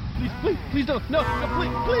 No! Please don't. No,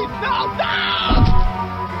 please, no!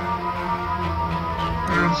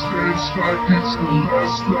 And stays like it's the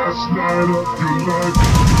last night of your life.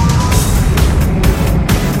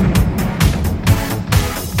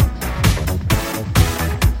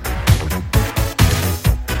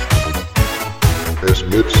 This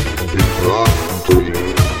mix is brought to you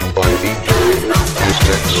by DJ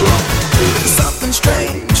AsTecSun. Something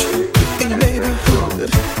strange in your neighborhood.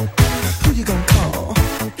 Who you gonna call?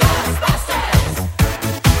 Ghostbusters!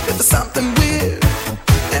 If there's something weird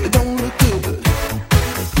and it don't look good,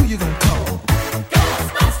 who you gonna call?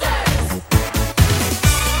 Ghostbusters!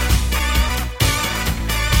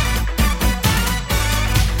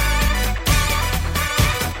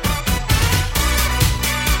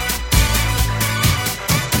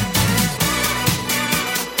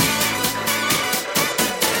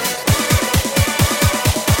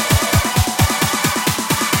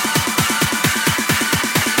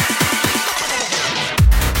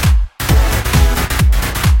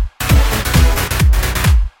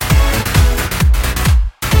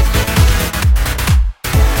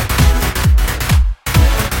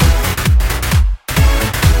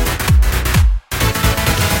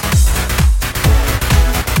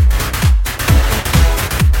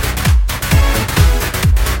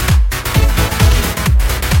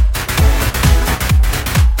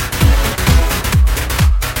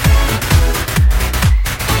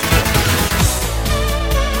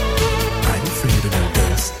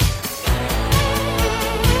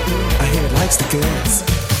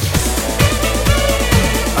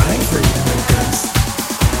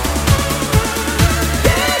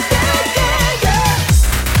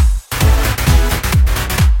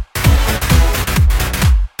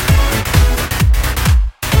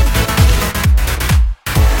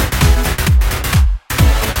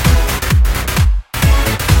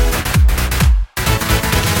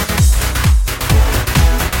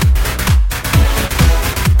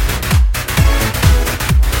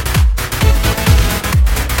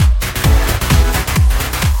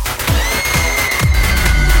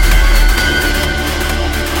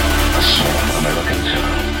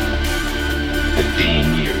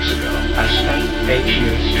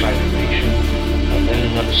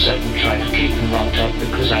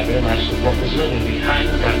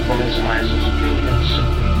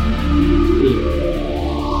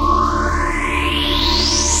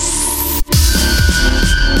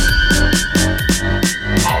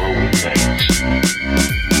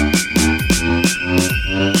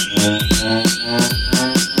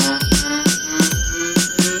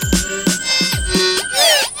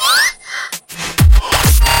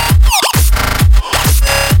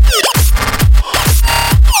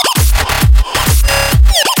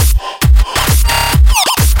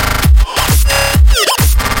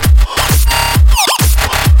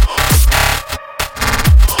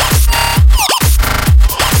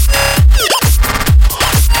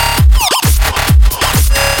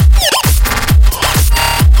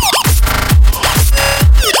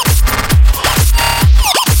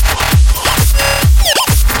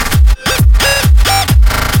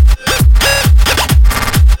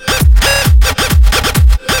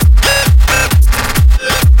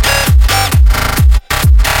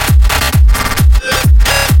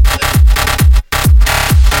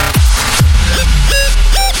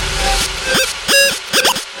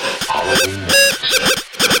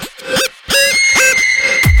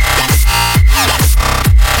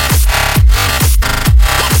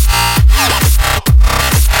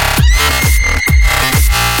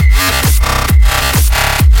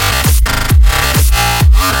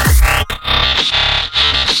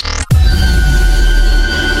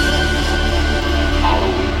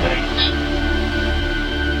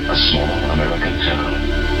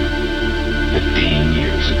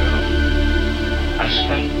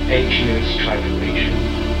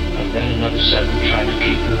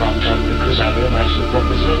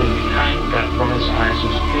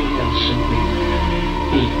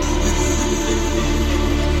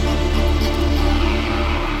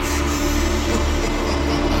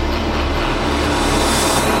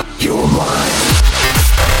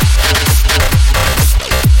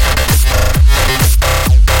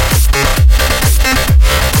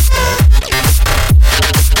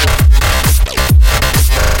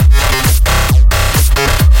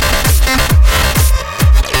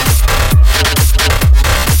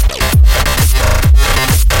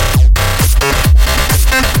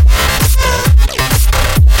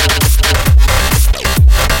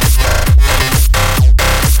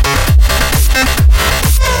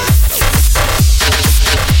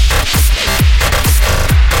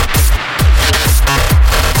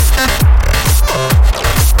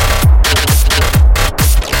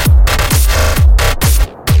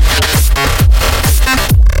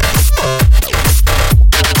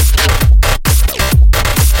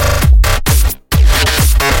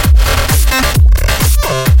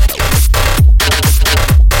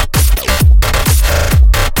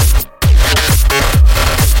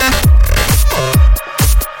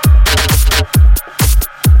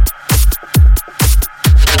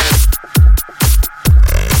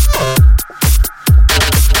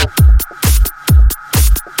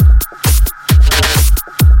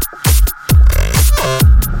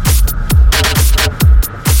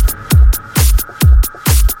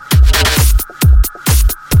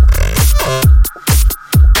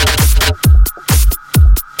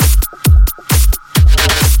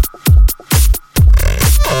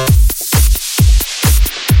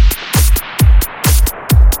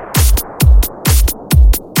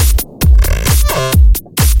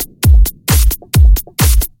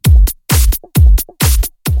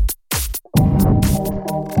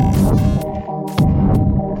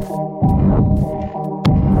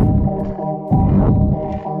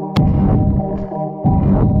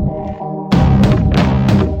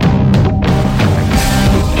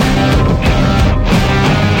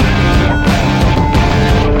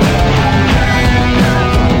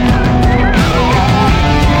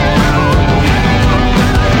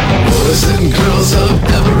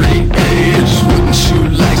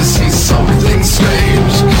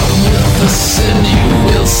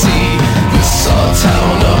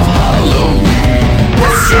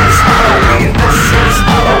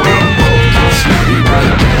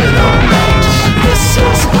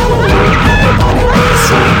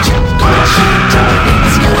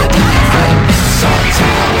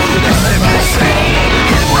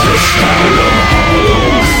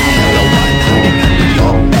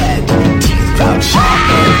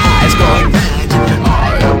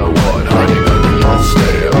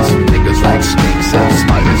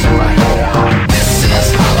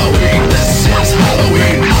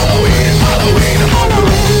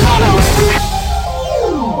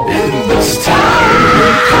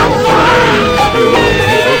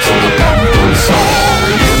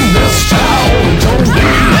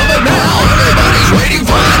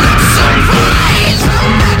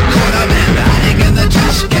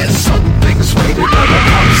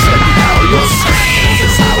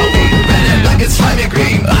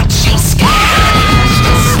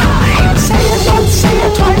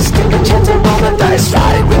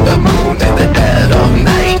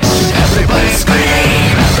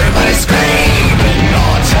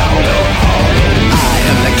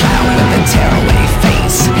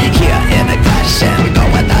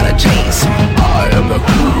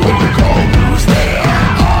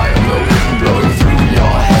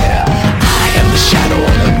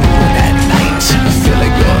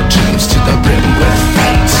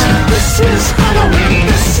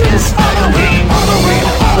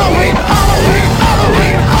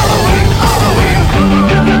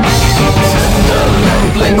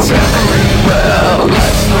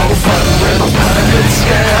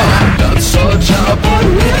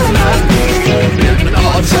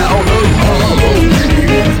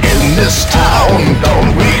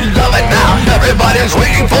 Everybody's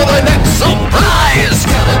waiting for the next surprise.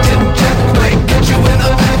 Skeleton Jack might get you in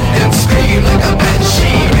the back and scream like a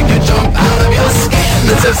banshee, make you jump out of your skin.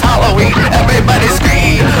 This is Halloween, everybody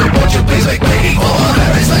scream. Won't you please make way for a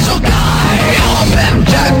very special guy? Our man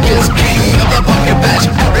Jack is king of the pumpkin patch.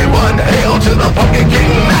 Everyone hail to the pumpkin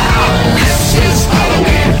king now. This is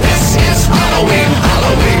Halloween, this is Halloween,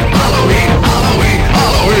 Halloween, Halloween, Halloween,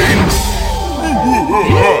 Halloween.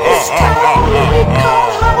 It's time we go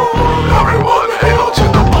home. Everyone hail to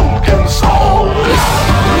the pumpkin song.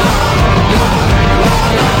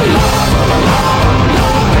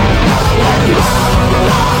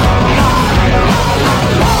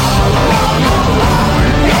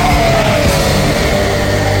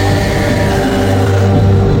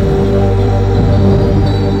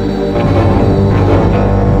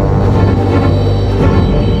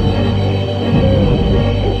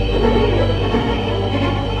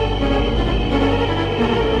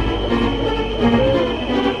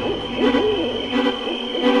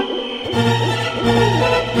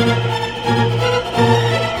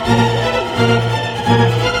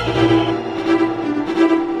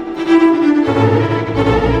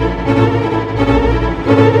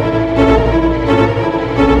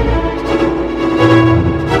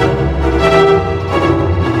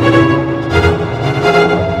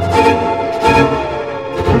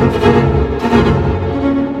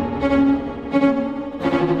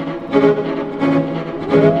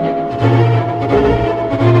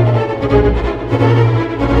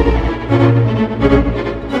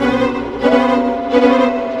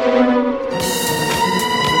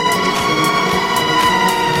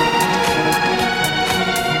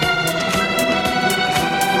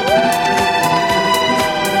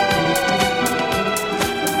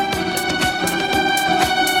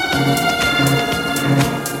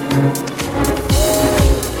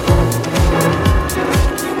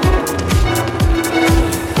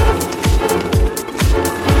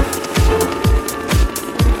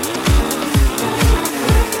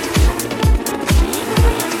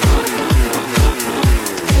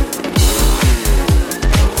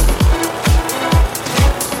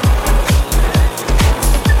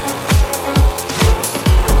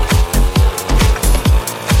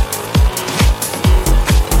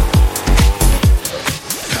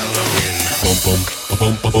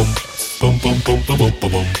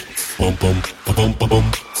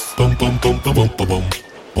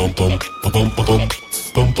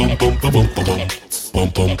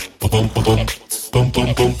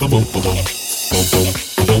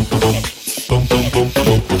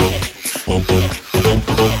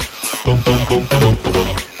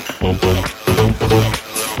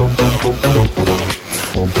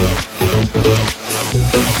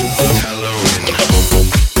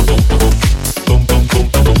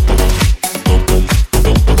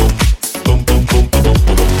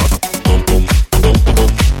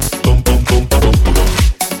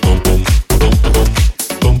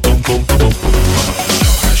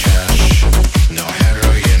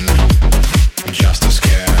 Just a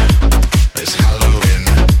scare is how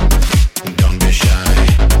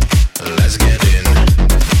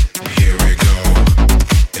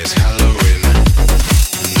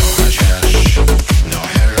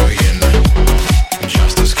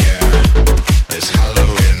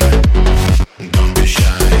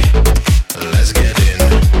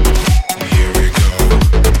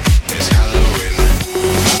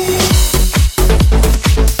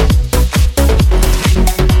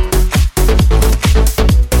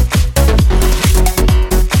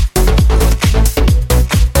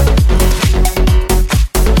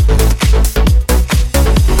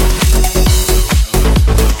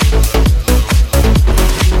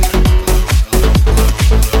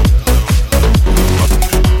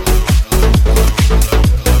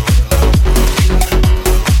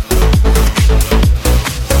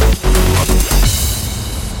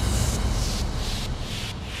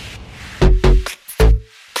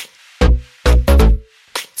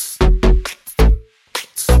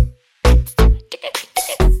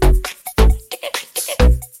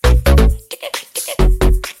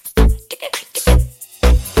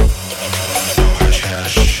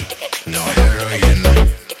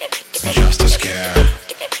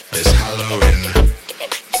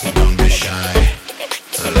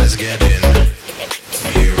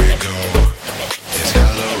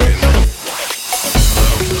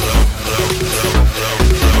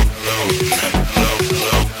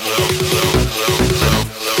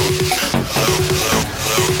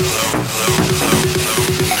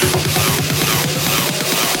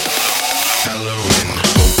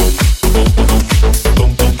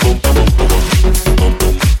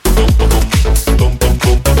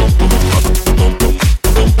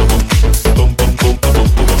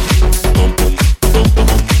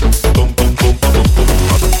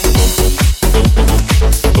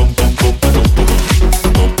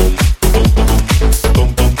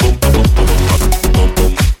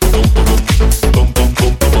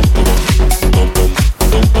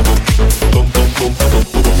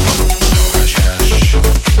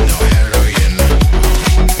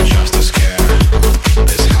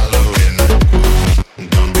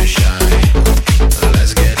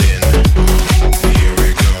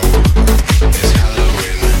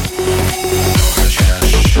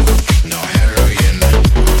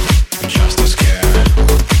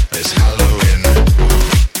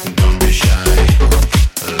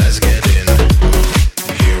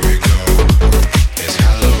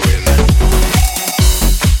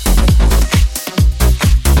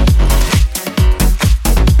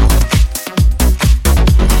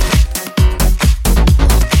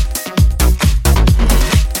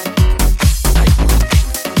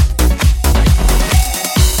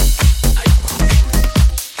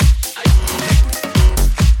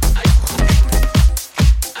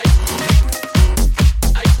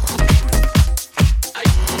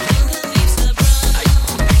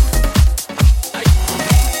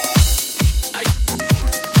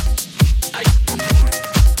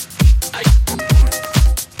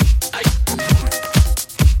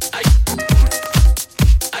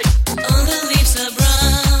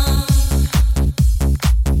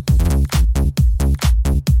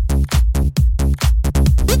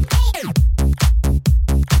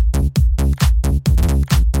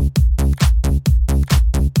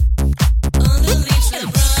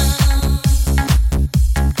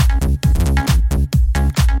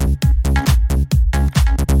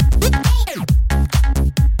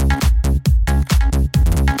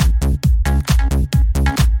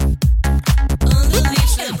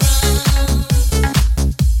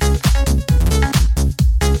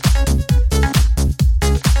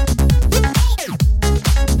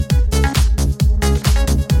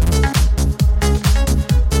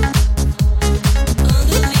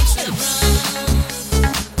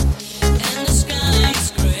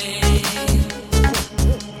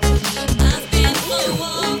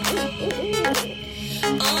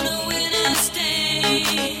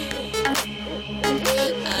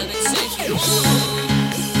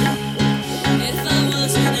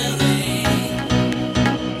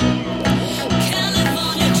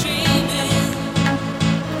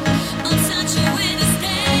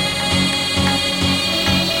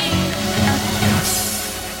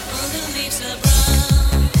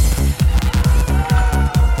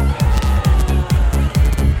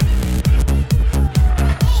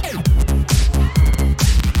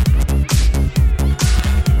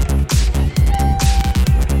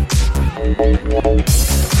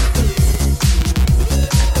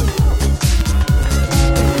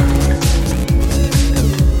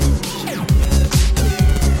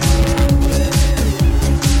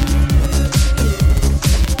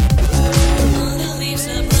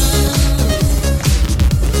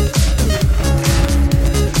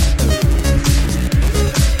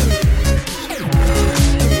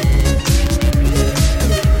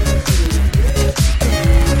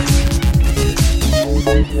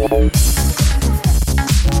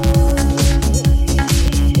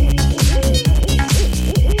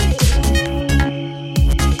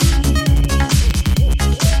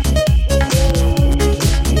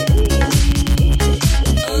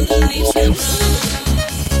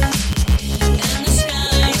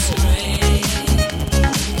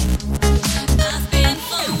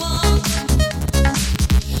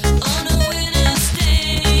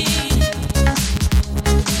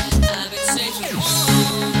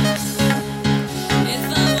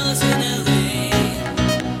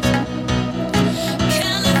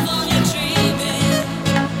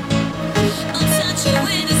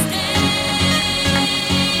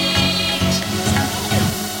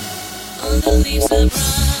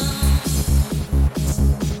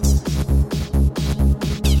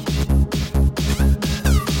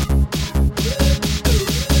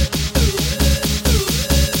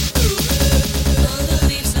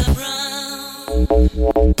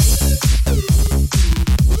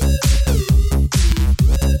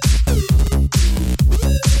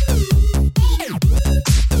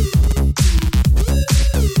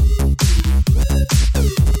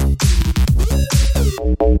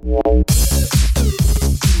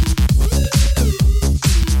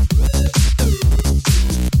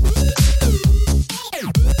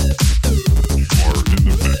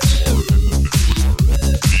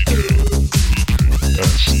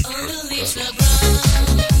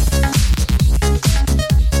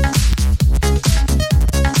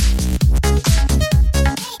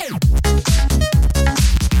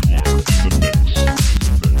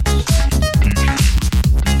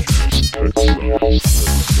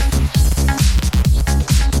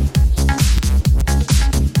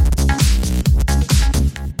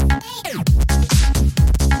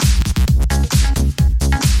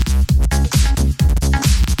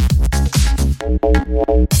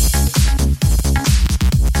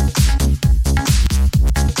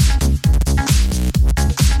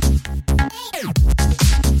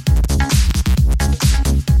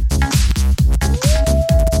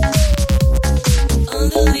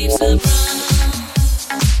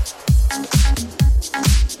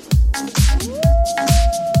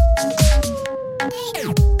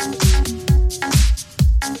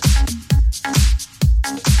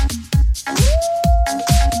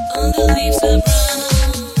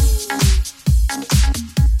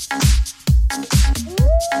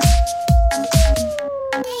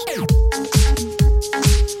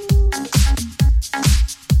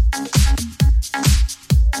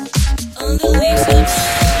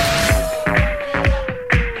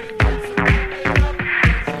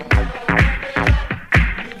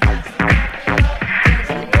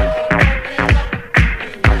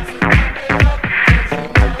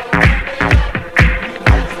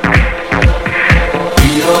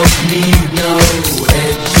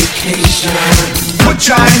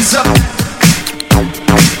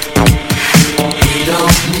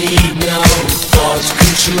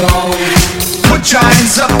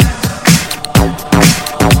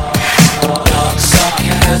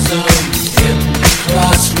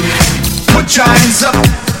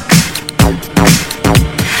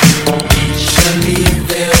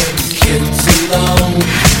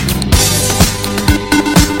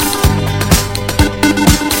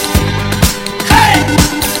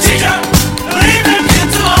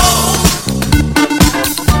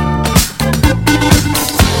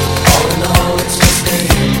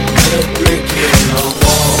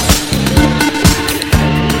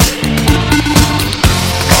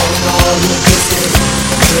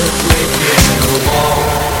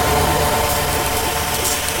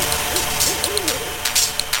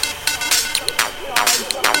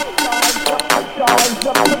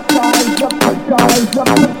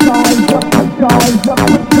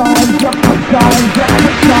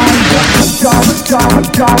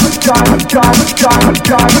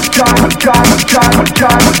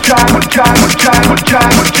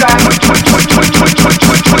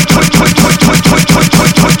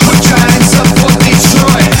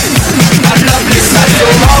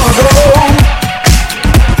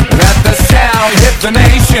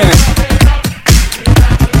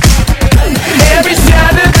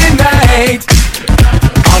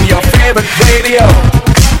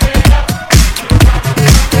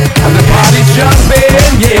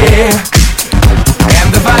yeah.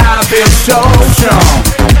 And the vibe feels so strong.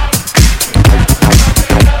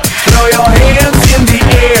 Throw your hands in the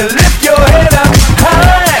air, lift your head up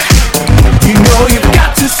high. You know you've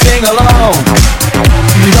got to sing along.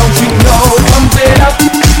 Don't you know, pump it up.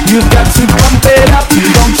 You've got to pump it up.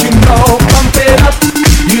 Don't you know, pump it up.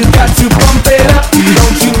 You've got to pump it up.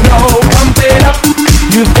 Don't you know, pump it up.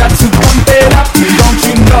 You've got to pump it up. Don't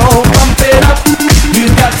you know, pump it up. You've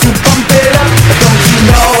got to pump it up. Don't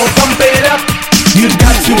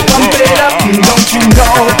you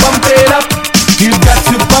know, pump it up. You've got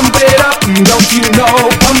to pump it up. Don't you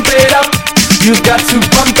know, pump it up. You've got to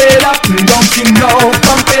pump it up. Don't you know,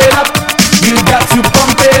 pump it up. You've got to pump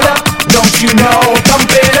it up. Don't you know,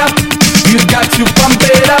 pump it up. You've got to pump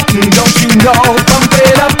it up. Don't you know, pump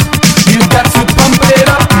it up. You've got to pump it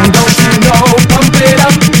up. Don't you know, pump it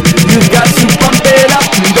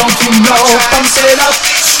up. You've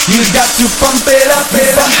got to pump it up.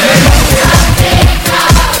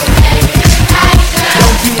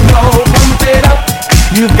 Don't you know, pump it up.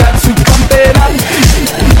 You've got to pump it up. Don't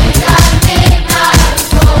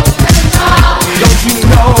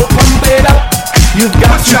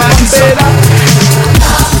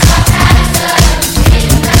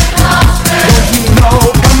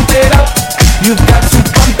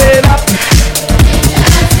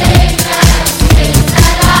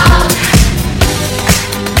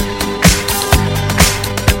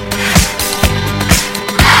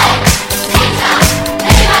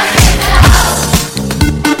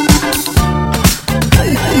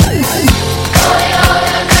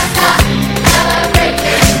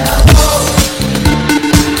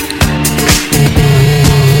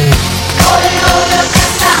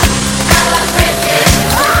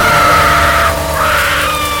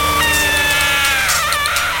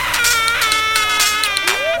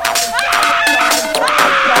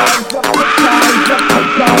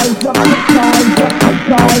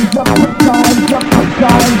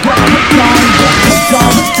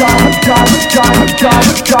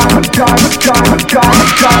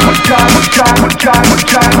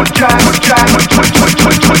know,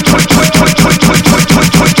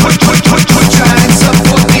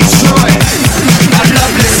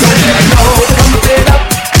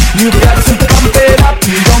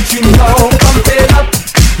 pump it up.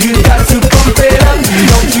 You've got to pump it up.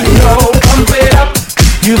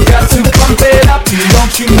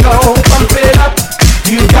 Don't you know, pump it up.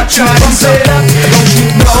 You've got to pump it up. Don't you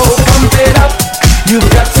know, pump it up. You've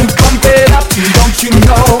got to pump it up. Don't you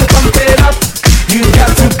know, pump it up. You've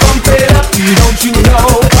got to pump it up. Don't you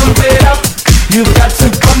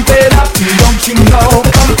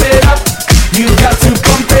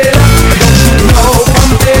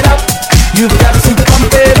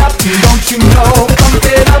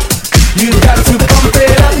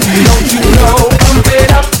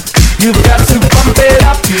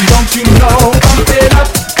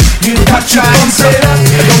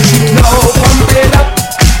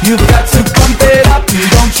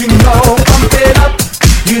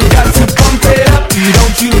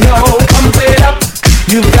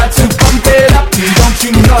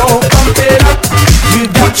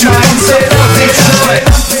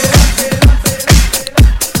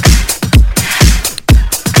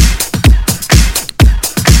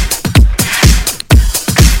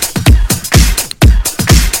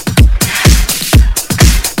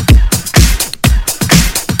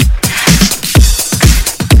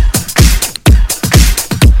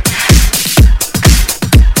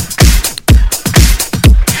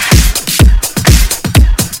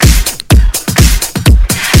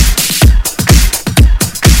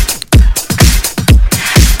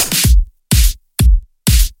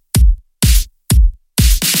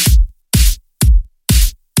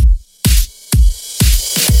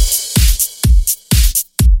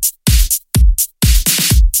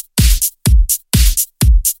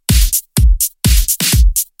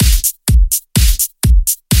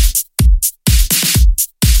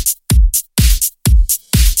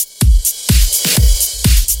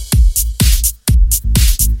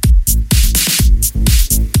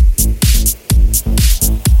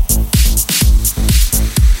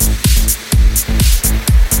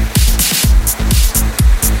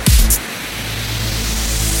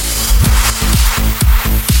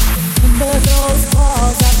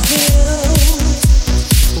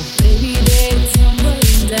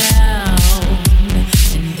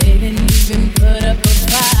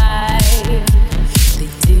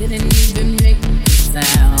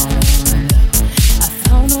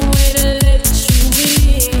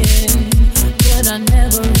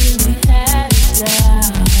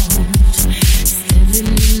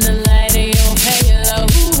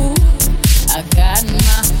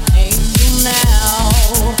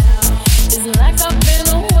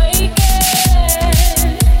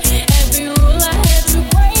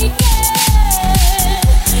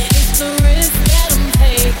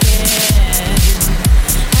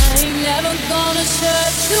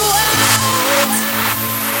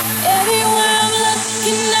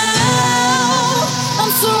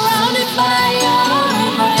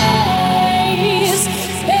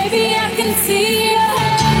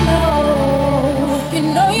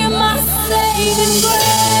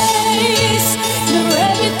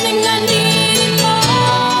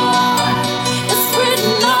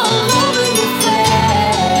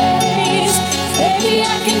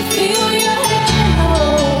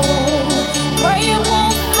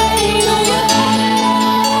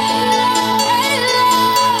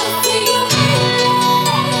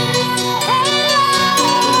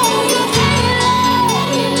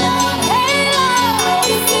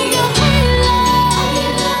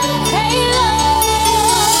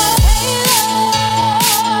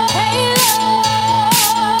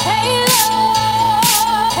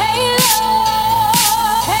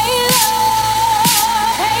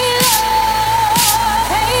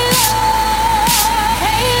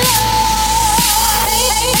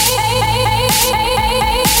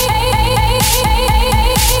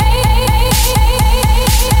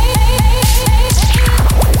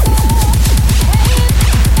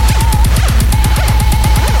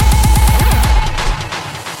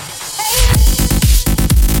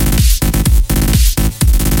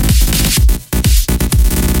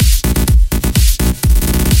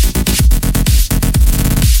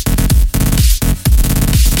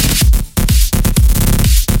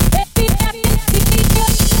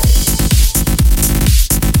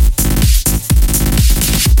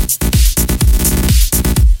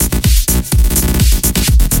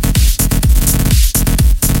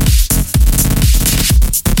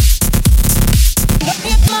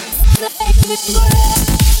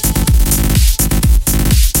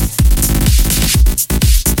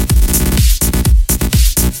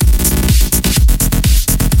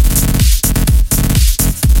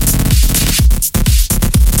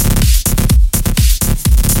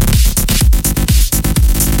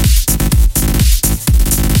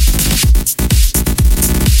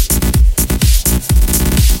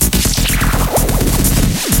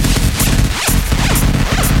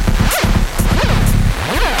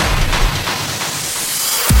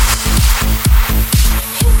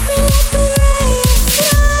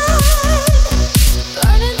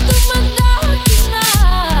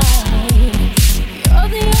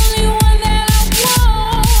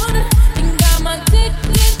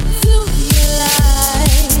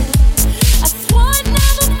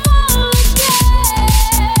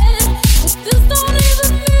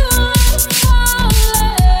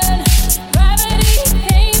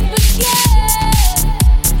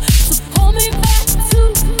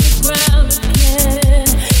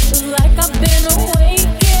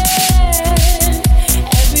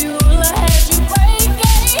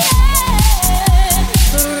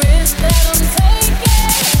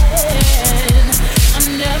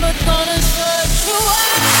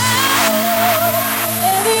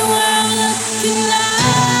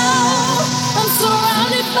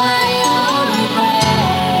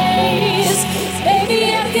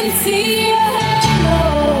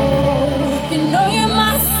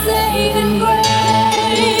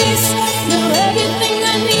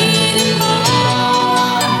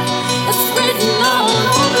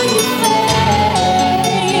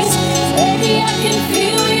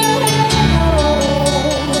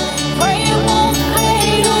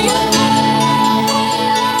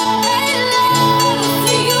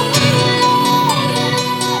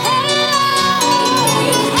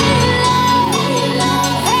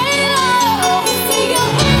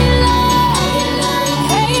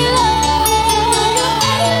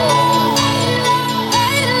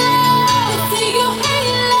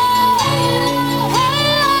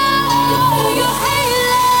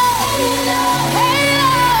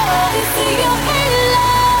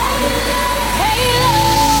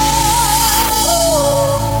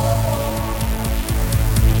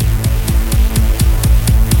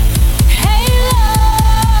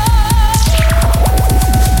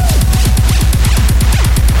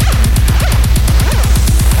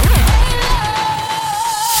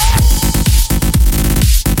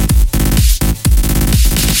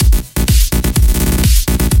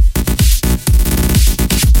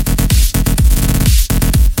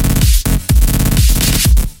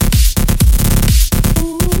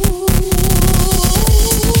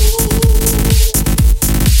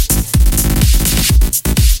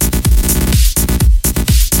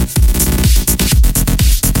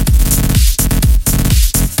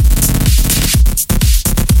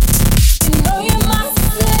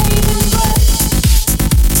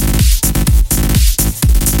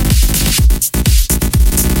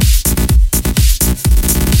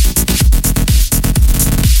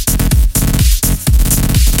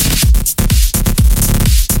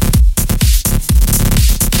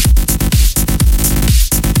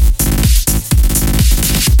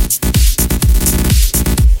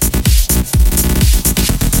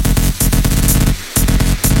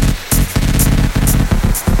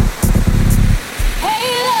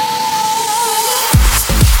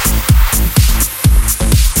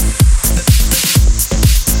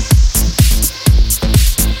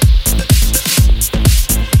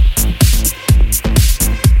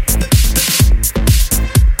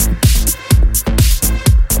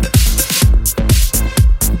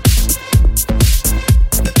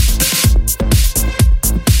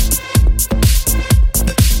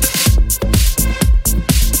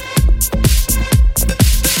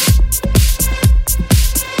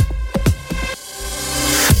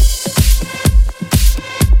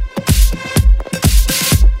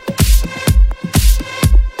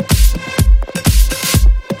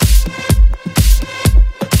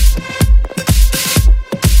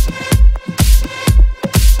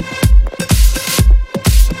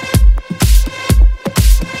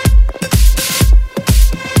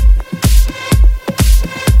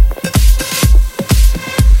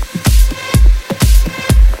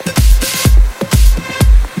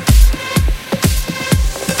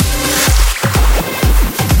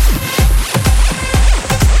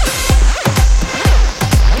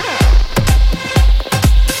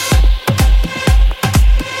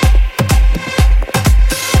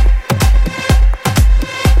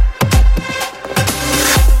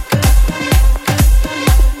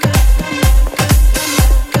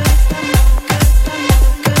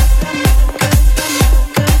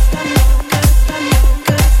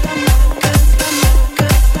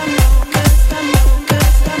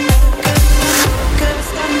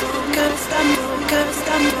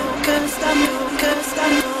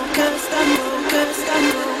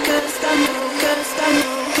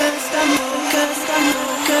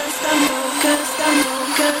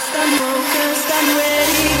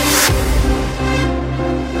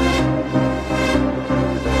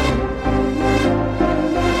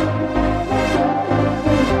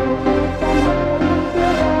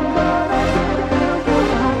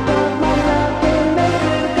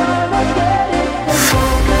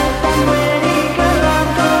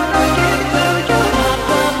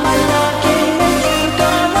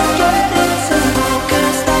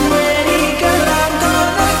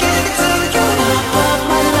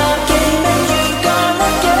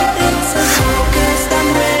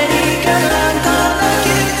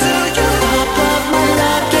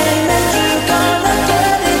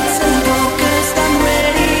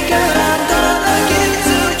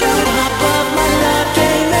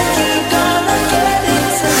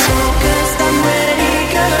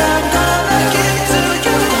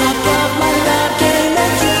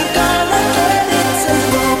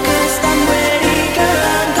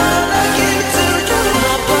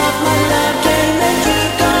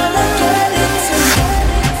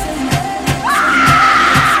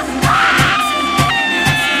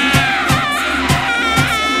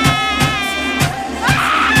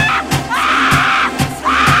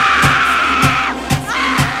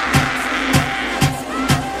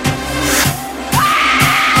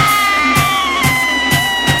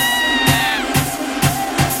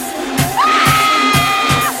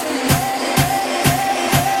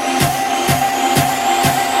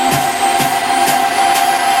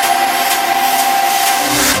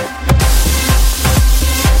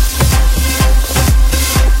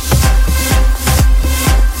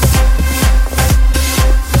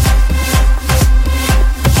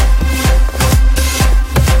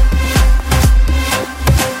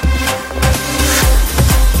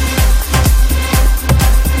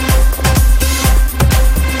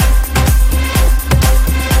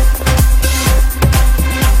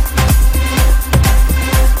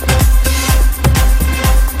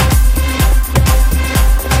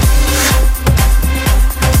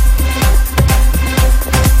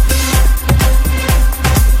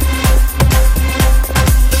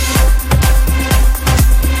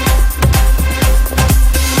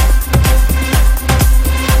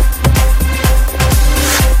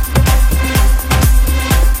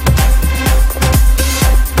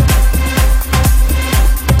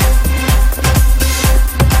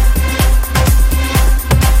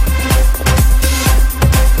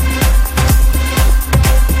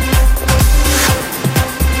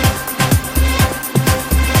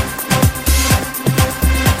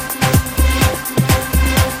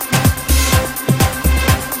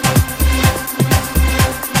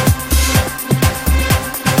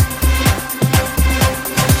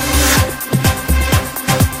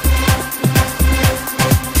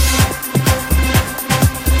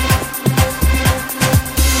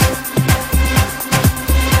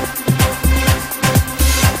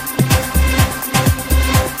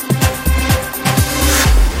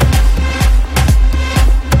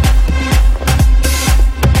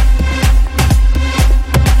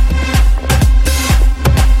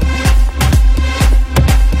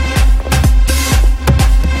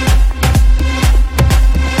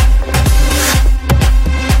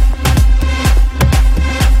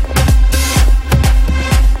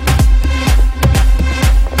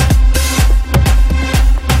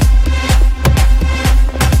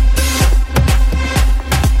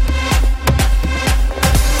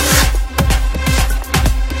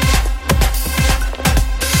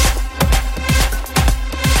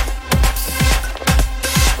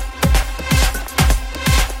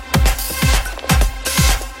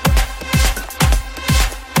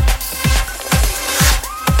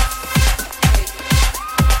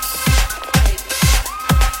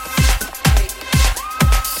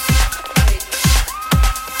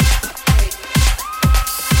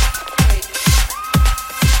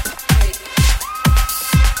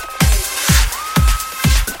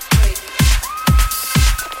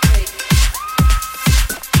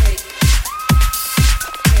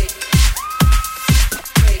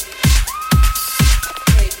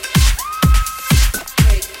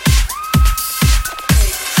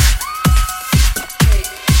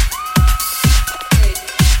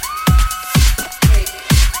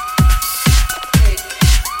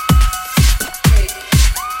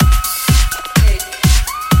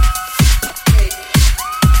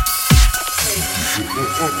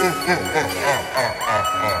Раз,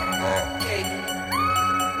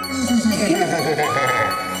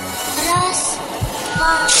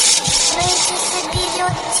 два, Трейси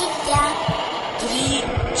соберет тебя. 3,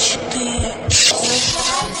 4,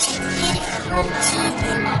 закрывай теперь в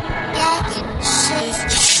квартире. 5,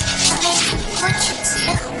 6, мне хочется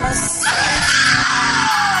их вас.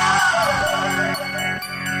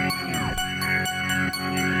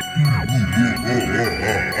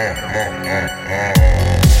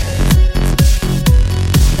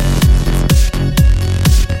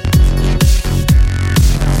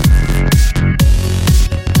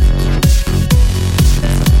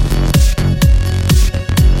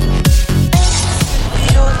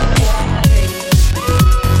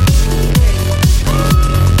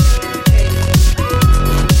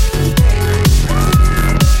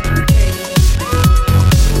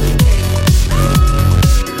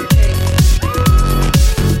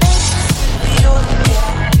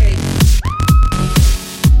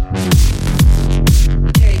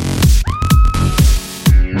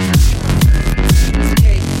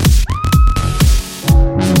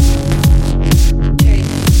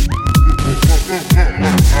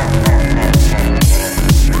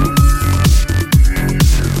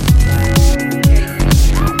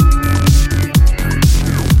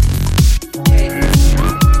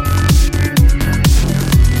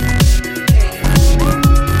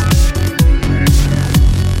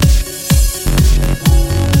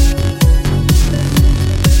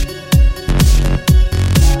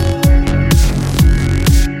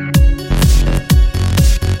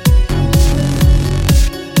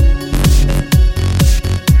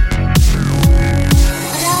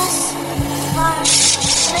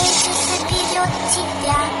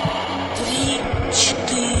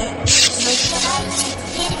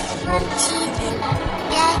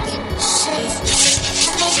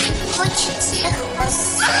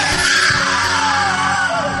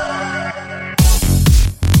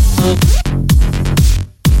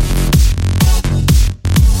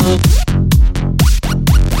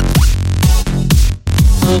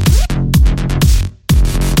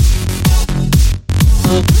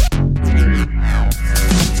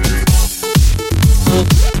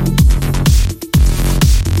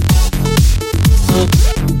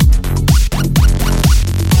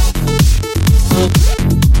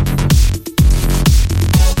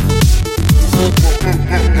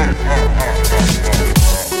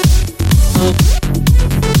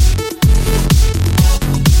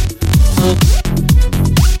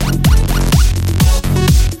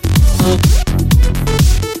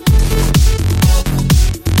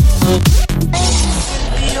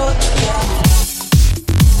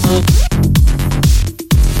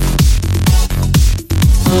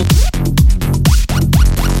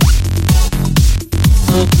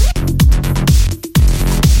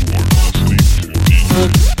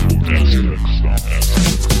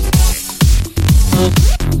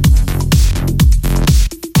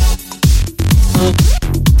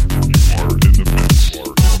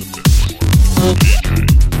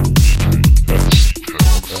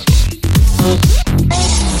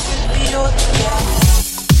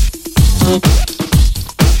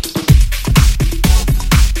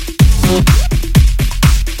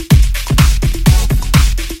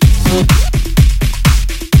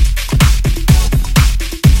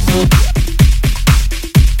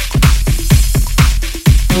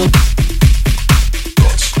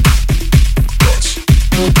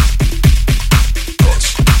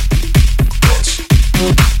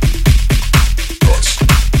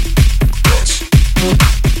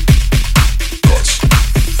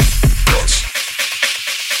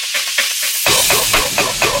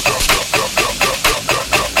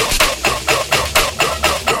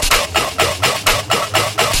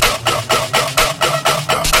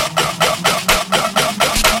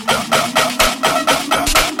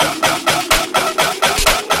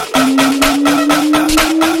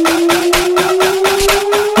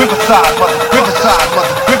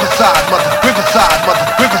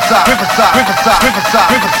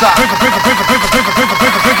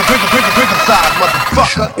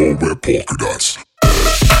 Motherfucker. All wear polka dots.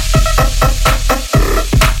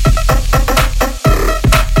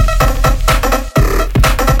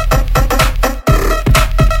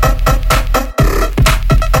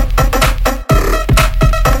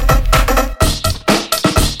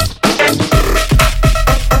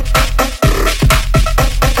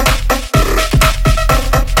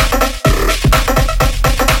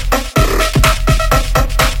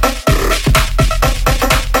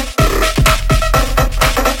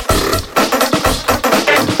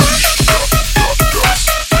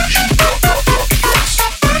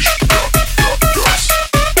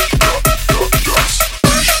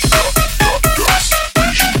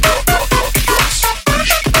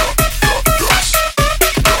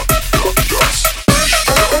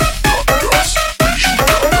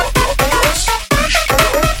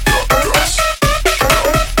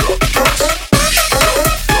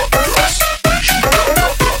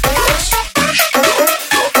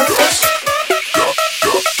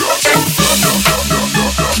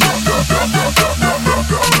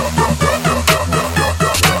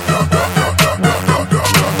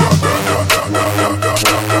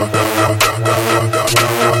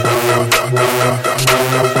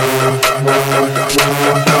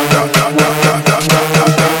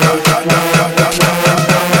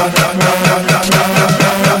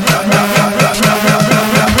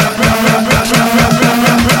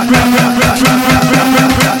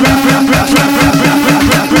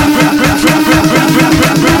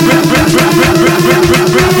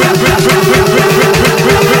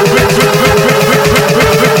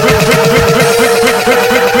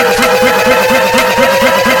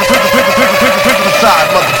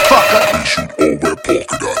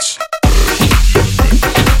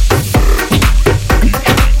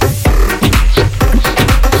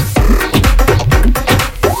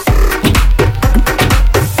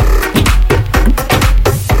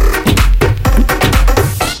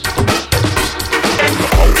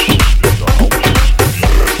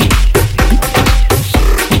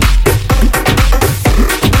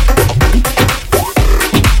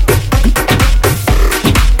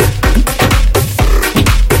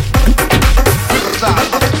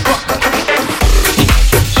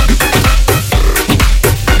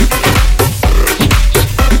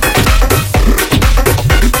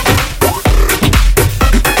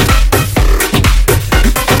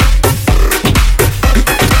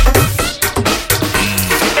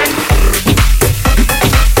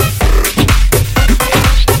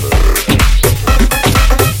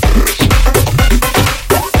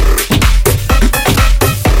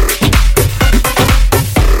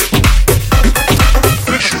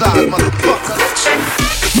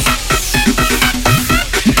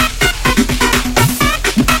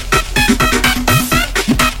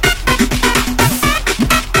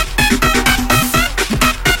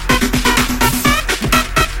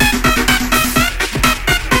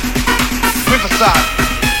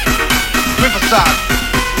 Riverside,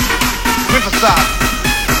 Riverside,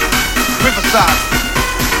 Riverside,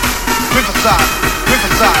 Riverside,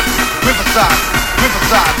 Riverside, Riverside,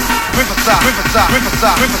 Riverside, Riverside, Riverside,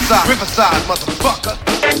 Riverside, Riverside, Riverside,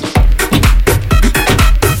 motherfucker.